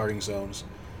starting zones.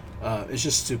 It's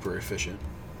just super efficient.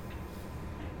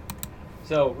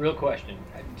 So, real question.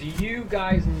 Do you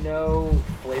guys know,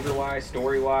 flavor-wise,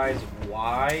 story-wise,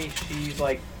 why she's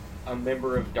like a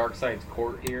member of Darkseid's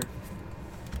court here?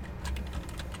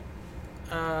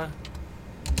 No.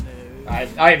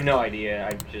 I have no idea.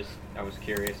 I was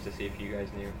curious to see if you guys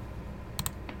knew.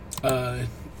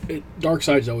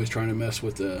 Darkseid's always trying to mess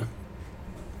with the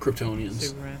Kryptonians.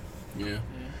 Superman.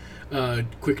 Yeah.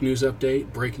 Quick news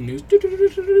update. Breaking news.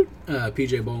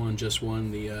 PJ Bolin just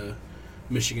won the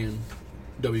Michigan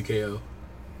WKO.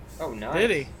 Oh, nice.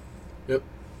 Did he? Yep.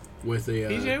 With a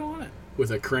PJ won it.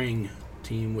 With a Krang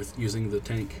team with using the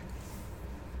tank,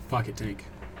 pocket tank.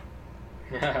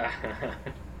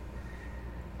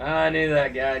 I knew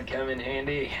that guy'd come in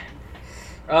handy.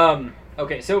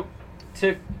 Okay, so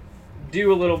to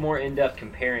do a little more in-depth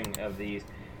comparing of these,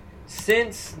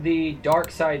 since the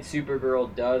Darkseid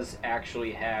Supergirl does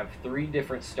actually have 3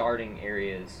 different starting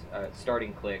areas,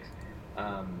 starting clicks,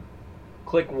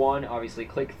 click 1, obviously,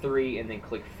 click 3, and then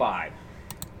click 5.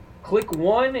 Click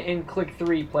 1 and click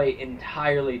 3 play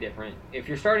entirely different. If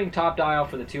you're starting top dial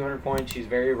for the 200 points, she's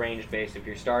very range-based. If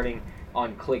you're starting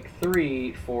on click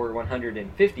 3 for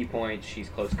 150 points, she's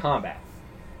close combat.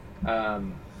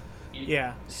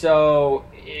 Yeah. So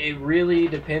it really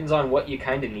depends on what you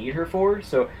kind of need her for.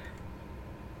 So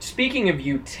speaking of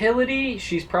utility,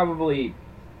 she's probably,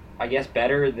 I guess,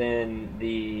 better than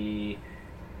the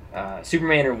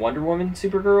Superman or Wonder Woman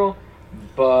Supergirl,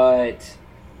 but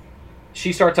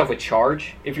she starts off with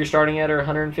charge if you're starting at her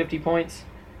 150 points.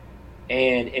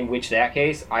 And in that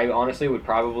case, I honestly would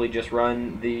probably just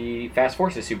run the Fast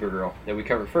Forces Supergirl that we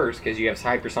covered first, because you have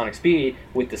hypersonic speed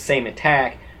with the same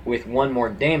attack with 1 more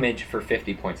damage for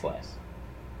 50 points less.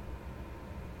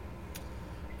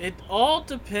 It all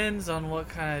depends on what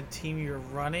kind of team you're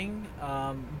running,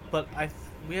 but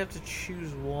we have to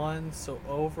choose one. So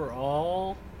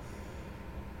overall,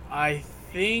 I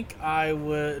think I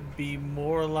would be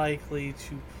more likely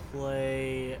to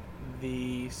play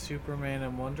the Superman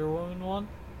and Wonder Woman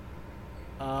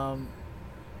one.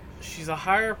 She's a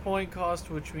higher point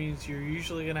cost, which means you're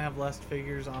usually going to have less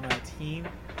figures on a team,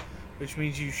 which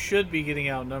means you should be getting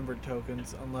outnumbered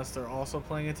tokens unless they're also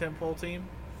playing a tentpole team.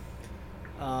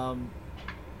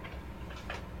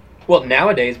 Well,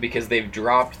 nowadays, because they've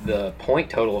dropped the point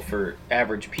total for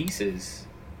average pieces,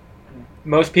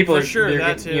 most people For sure,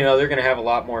 that too. they're going to have a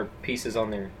lot more pieces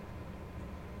on there.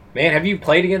 Man, have you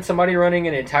played against somebody running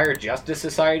an entire Justice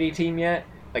Society team yet?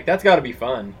 Like, that's got to be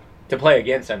fun to play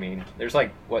against. I mean, there's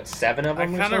like, what, 7 of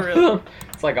them?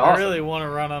 It's like awesome. I really want to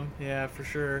run them, yeah, for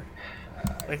sure.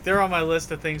 Like, they're on my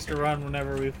list of things to run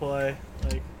whenever we play.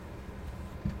 Like,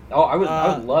 I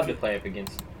would love to play up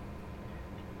against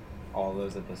all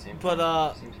those at the same time.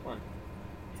 But seems fun.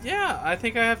 Yeah, I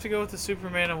think I have to go with the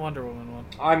Superman and Wonder Woman one.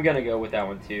 I'm gonna go with that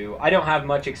one too. I don't have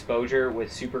much exposure with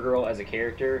Supergirl as a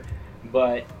character,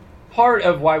 but part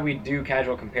of why we do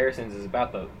casual comparisons is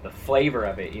about the flavor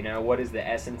of it. You know, what is the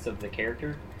essence of the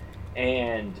character?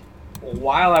 And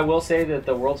while I will say that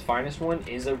the World's Finest one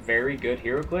is a very good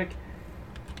HeroClick,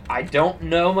 I don't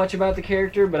know much about the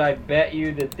character, but I bet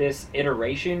you that this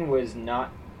iteration was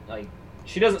not, like,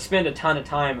 she doesn't spend a ton of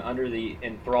time under the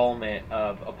enthrallment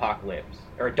of Apocalypse,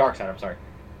 or Darkseid, I'm sorry.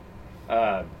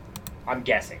 I'm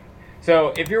guessing.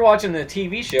 So if you're watching the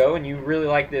TV show and you really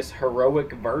like this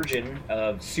heroic version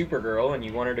of Supergirl and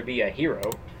you want her to be a hero,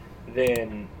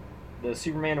 then the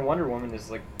Superman and Wonder Woman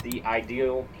is like the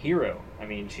ideal hero. I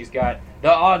mean, she's got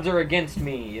the odds are against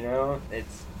me, you know?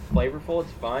 It's flavorful,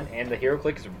 it's fun, and the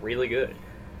HeroClick is really good.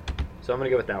 So I'm going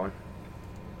to go with that one.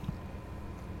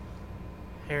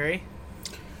 Harry?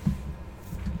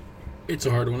 It's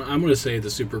a hard one. I'm going to say the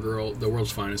Supergirl, the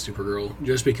World's Finest Supergirl,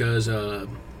 just because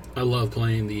I love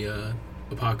playing the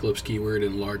Apocalypse keyword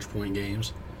in large point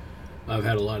games. I've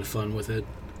had a lot of fun with it.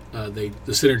 The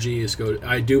synergy is good.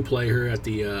 I do play her at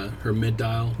the her mid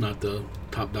dial, not the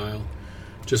top dial,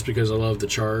 just because I love the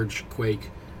charge,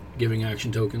 quake, giving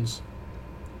action tokens.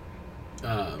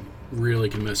 Really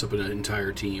can mess up an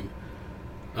entire team.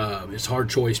 It's a hard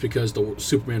choice because the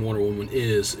Superman Wonder Woman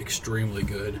is extremely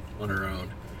good on her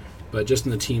own. But just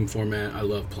in the team format, I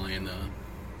love playing the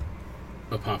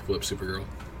Apocalypse Supergirl.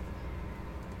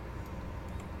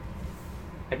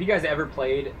 Have you guys ever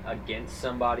played against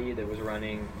somebody that was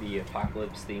running the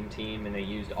Apocalypse theme team and they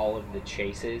used all of the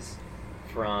chases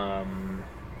from...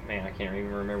 Man, I can't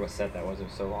even remember what set that was. It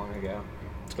was so long ago.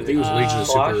 I think it was Legion of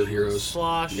Superheroes.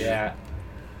 Slosh. Yeah.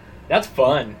 That's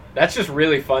fun. That's just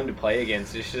really fun to play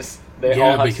against. It's just... They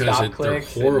all have stop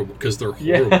clicks. They're horrible. Because they're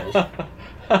horrible. Yeah.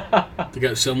 They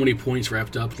got so many points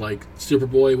wrapped up. Like,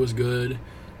 Superboy was good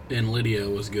and Lydia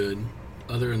was good.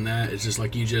 Other than that, it's just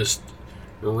like you just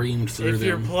reamed through them. If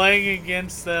you're playing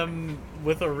against them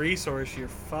with a resource, you're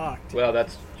fucked. Well,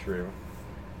 that's true.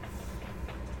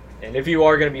 And if you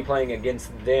are going to be playing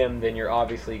against them, then you're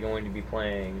obviously going to be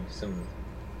playing some...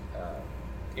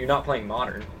 you're not playing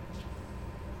Modern.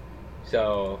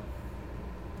 So,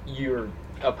 your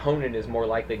opponent is more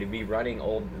likely to be running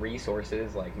old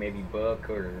resources, like maybe Book,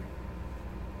 or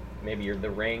maybe you're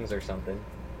the Rings or something.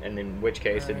 And in which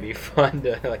case, it'd be fun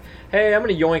to, like, hey, I'm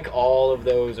going to yoink all of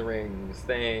those rings.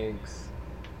 Thanks.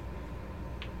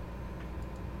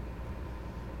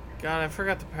 God, I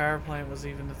forgot the power plant was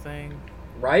even a thing.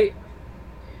 Right?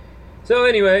 So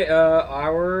anyway,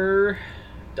 our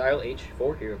Dial H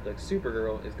for HeroClick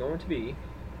Supergirl is going to be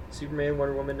Superman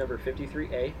Wonder Woman number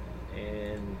 53A.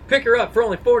 And pick her up for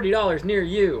only $40 near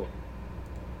you.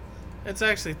 It's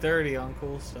actually $30 on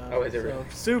cool stuff. Oh, is it really?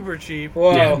 Super cheap.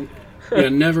 Whoa. Yeah,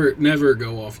 never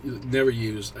go off. Never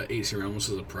use AC Realms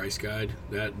as a price guide.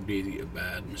 That'd be a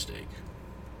bad mistake.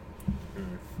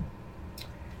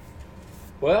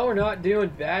 Well, we're not doing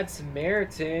Bad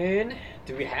Samaritan.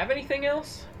 Do we have anything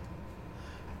else?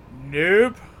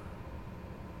 Nope.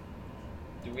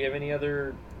 Do we have any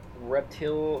other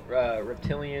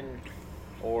reptilian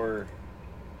or...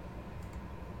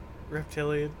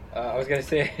 Reptilian. I was going to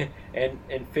say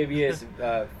amphibious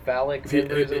phallic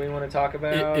members that we want to talk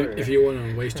about. If you want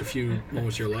to waste a few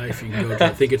moments of your life, you can go to, I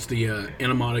think it's the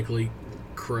anatomically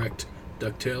correct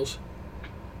DuckTales.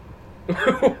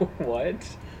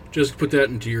 What? Just put that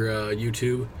into your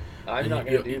YouTube. I'm not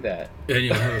going to do that. And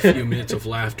you'll have a few minutes of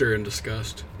laughter and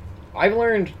disgust. I've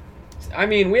learned... I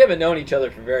mean, we haven't known each other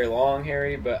for very long,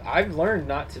 Harry, but I've learned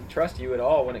not to trust you at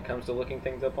all when it comes to looking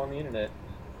things up on the internet.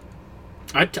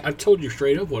 I've told you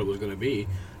straight up what it was going to be.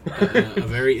 A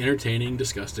very entertaining,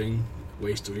 disgusting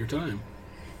waste of your time.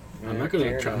 I'm not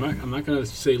going to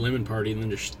say Lemon Party and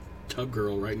then just Tub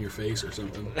Girl right in your face or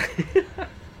something.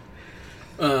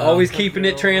 Always keeping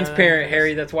it transparent,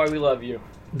 Harry. That's why we love you.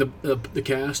 The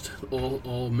cast,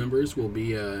 all members will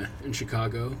be in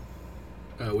Chicago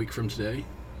a week from today.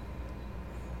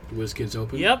 The WizKids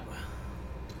Open. Yep.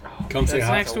 Come say That's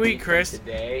hi. next week, Chris.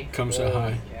 Today. Come say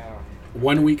hi. Yeah.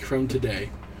 1 week from today.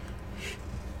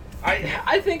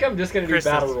 I think I'm just gonna do Chris,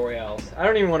 battle royales. I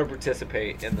don't even want to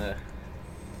participate in the.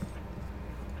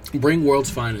 Bring World's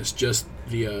Finest, just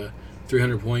the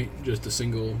 300 point, just a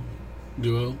single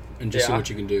duo, and just see Yeah. what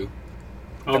you can do.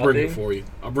 I'll bring it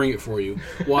for you.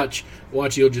 Watch,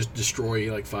 you'll just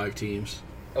destroy like 5 teams.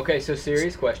 Okay, so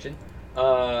serious question.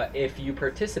 If you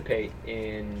participate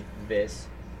in this,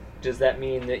 does that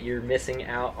mean that you're missing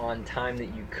out on time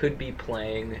that you could be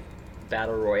playing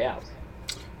battle royales?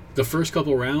 The first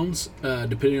couple rounds,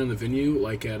 depending on the venue,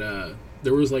 like at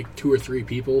there was like 2 or 3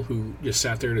 people who just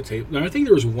sat there at a table. Now I think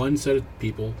there was one set of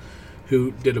people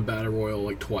who did a battle royal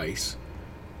like twice.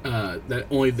 They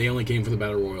only came for the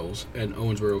battle royals in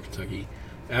Owensboro, Kentucky.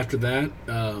 After that,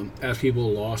 as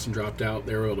people lost and dropped out,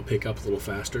 they were able to pick up a little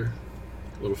faster.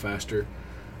 By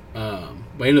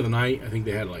the end of the night, I think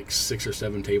they had like 6 or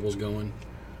 7 tables going.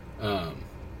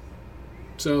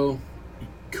 So,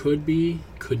 could be,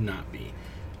 could not be.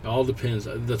 It all depends.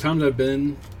 The times I've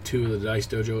been to the Dice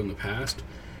Dojo in the past,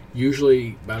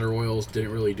 usually battle royals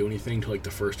didn't really do anything till like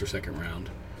the first or second round.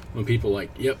 When people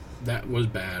like, yep, that was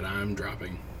bad, I'm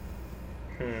dropping.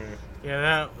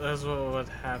 Yeah, that's what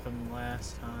happened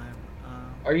last time.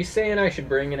 Are you saying I should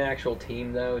bring an actual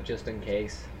team though, just in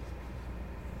case?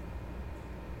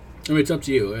 I mean, it's up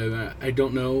to you. I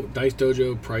don't know. Dice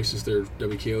Dojo prices their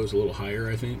WKOs a little higher,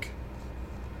 I think.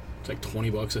 It's like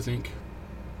 $20, I think.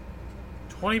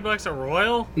 $20 a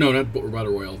royal? No, not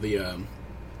Battle Royal. The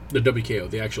WKO,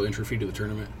 the actual entry fee to the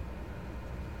tournament.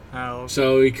 Oh.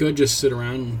 So you could just sit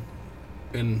around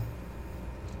and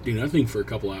do nothing for a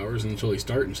couple hours until they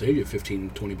start and save you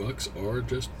 $15, $20, or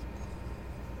just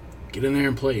get in there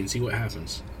and play and see what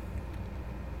happens.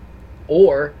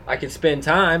 Or I could spend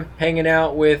time hanging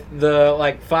out with the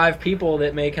like 5 people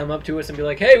that may come up to us and be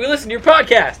like, "Hey, we listen to your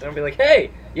podcast," and I'll be like,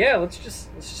 "Hey, yeah, let's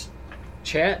just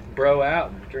chat, bro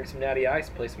out, and drink some Natty Ice,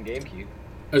 and play some GameCube."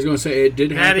 I was going to say it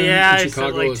did happen Natty in Ice Chicago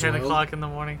at like as 10 well, o'clock in the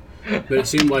morning. but it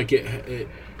seemed like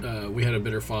we had a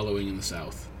better following in the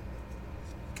South.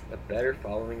 A better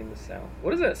following in the South.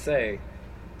 What does that say?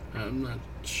 I'm not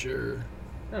sure.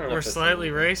 I don't know. We're if that's slightly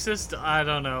anything. racist? I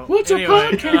don't know. What's Anyway,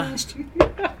 a podcast?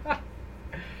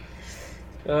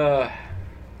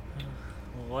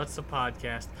 What's a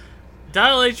podcast?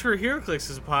 Dial H for HeroClix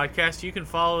is a podcast. You can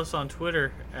follow us on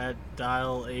Twitter at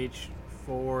Dial H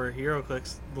for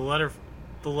HeroClix.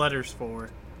 The letters 4,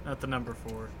 not the number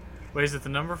 4. Wait, is it the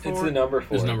number 4? It's the number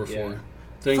 4. It's number 4. Yeah.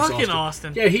 Thanks, Fucking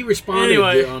Austin. Yeah, he responded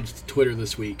Anyway. on Twitter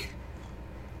this week.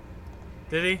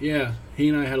 Did he? Yeah, he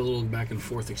and I had a little back and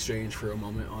forth exchange for a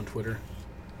moment on Twitter.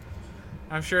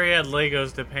 I'm sure he had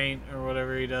Legos to paint or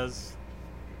whatever he does.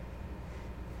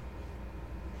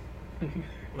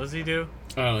 What does he do?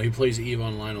 I don't know. He plays EVE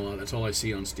Online a lot. That's all I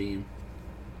see on Steam.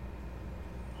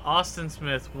 Austin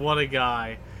Smith, what a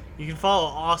guy. You can follow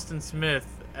Austin Smith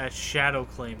at Shadow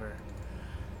Claimer.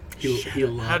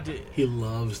 He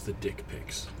loves the dick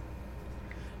pics.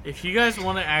 If you guys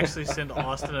want to actually send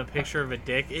Austin a picture of a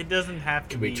dick, it doesn't have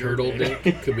to Could be your turtle dick.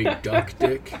 Could be duck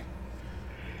dick.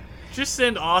 Just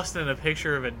send Austin a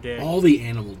picture of a dick. All the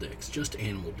animal dicks. Just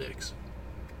animal dicks.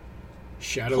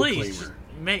 Shadow Please,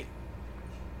 Claimer.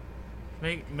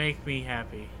 make me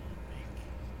happy.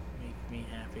 Make me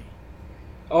happy.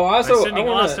 Oh, By also, sending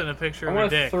I Austin a picture of a want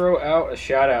to dick. throw out a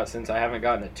shout out since I haven't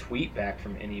gotten a tweet back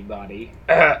from anybody.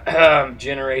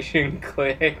 Generation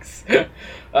Clicks.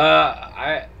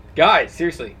 Guys,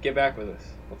 seriously, get back with us.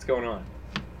 What's going on?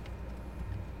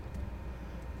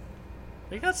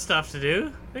 They got stuff to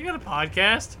do. They got a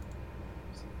podcast.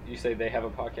 You say they have a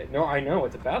podcast? No, I know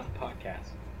it's about the podcast.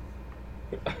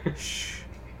 Shh.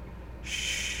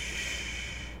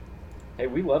 Shh. Hey,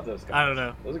 we love those guys. I don't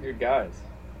know. Those are good guys.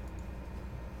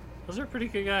 Those are pretty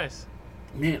good guys.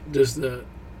 Man, does the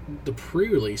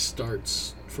pre-release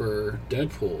starts for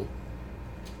Deadpool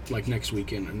like next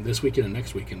weekend and this weekend and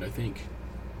next weekend, I think.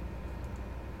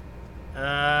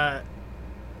 The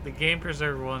Game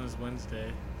Preserver one is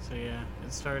Wednesday. So yeah,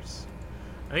 it starts.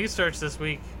 I think it starts this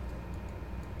week.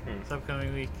 This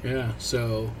upcoming week. Yeah,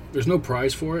 so there's no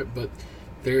prize for it, but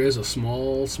there is a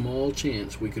small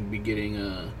chance we could be getting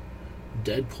a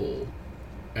Deadpool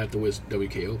at the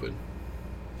WK Open.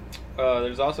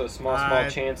 There's also a small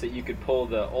chance that you could pull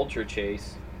the Ultra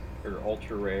Chase or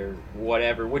Ultra Rare,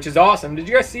 whatever, which is awesome. Did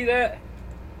you guys see that?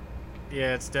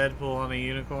 Yeah, it's Deadpool on a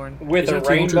unicorn. With Is a that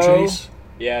the Ultra rainbow. Chase?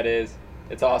 Yeah, it is.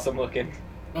 It's awesome looking.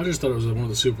 I just thought it was one of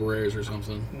the super rares or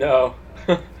something. No.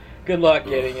 Good luck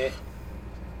getting it.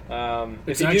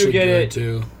 It's if you actually do get good it,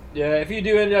 too. yeah, if you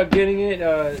do end up getting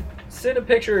it, send a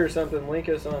picture or something. Link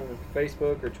us on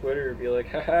Facebook or Twitter. Be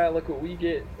like, haha, look what we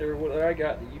get or what I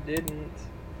got that you didn't.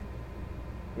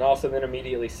 And also then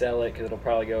immediately sell it because it'll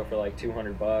probably go for like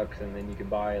 $200, and then you could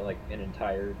buy like an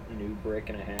entire new brick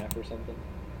and a half or something.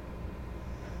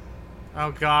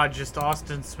 Oh God, just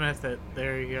Austin Smith it.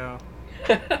 There you go.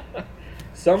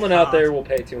 Someone out there will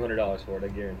pay $200 for it. I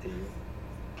guarantee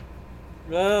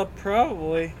you.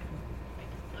 Probably.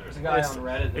 There's a guy on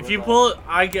Reddit. If you pull it,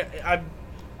 I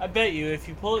bet you if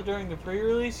you pull it during the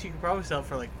pre-release, you could probably sell it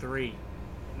for like $3.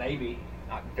 Maybe,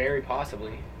 very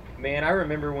possibly. Man, I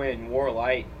remember when War of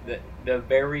Light, the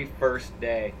very first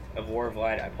day of War of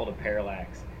Light, I pulled a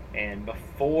Parallax, and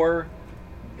before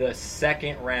the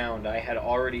second round, I had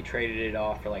already traded it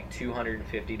off for like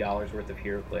 $250 worth of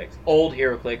HeroClix. Old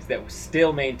HeroClix that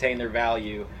still maintain their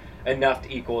value enough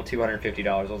to equal $250.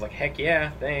 I was like, heck yeah,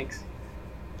 thanks.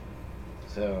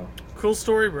 So cool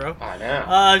story, bro. I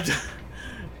know.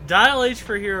 Dial H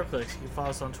for HeroClix. You can follow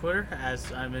us on Twitter,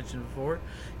 as I mentioned before. You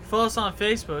can follow us on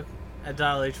Facebook at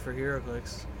Dial H for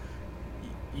HeroClix.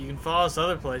 You can follow us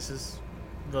other places,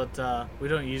 but we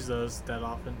don't use those that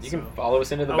often. You can follow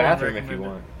us into the bathroom if you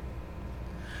want.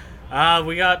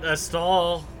 We got a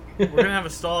stall. We're gonna have a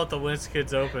stall at the Wince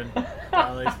Kids Open.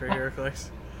 Dial H for HeroClix.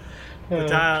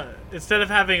 Instead of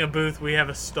having a booth, we have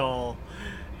a stall.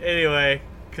 Anyway,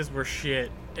 because we're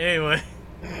shit. Anyway.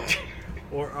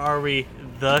 Or are we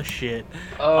the shit?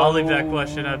 I'll leave that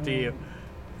question up to you.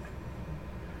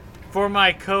 For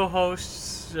my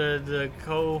co-hosts, the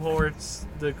cohorts,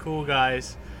 the cool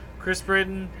guys, Chris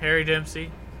Britton, Harry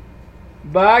Dempsey.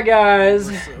 Bye,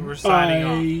 guys. We're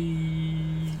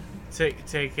signing off.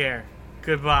 Take care.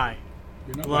 Goodbye.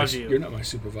 You're not Love you. You're not my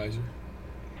supervisor.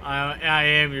 I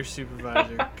am your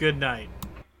supervisor. Good night.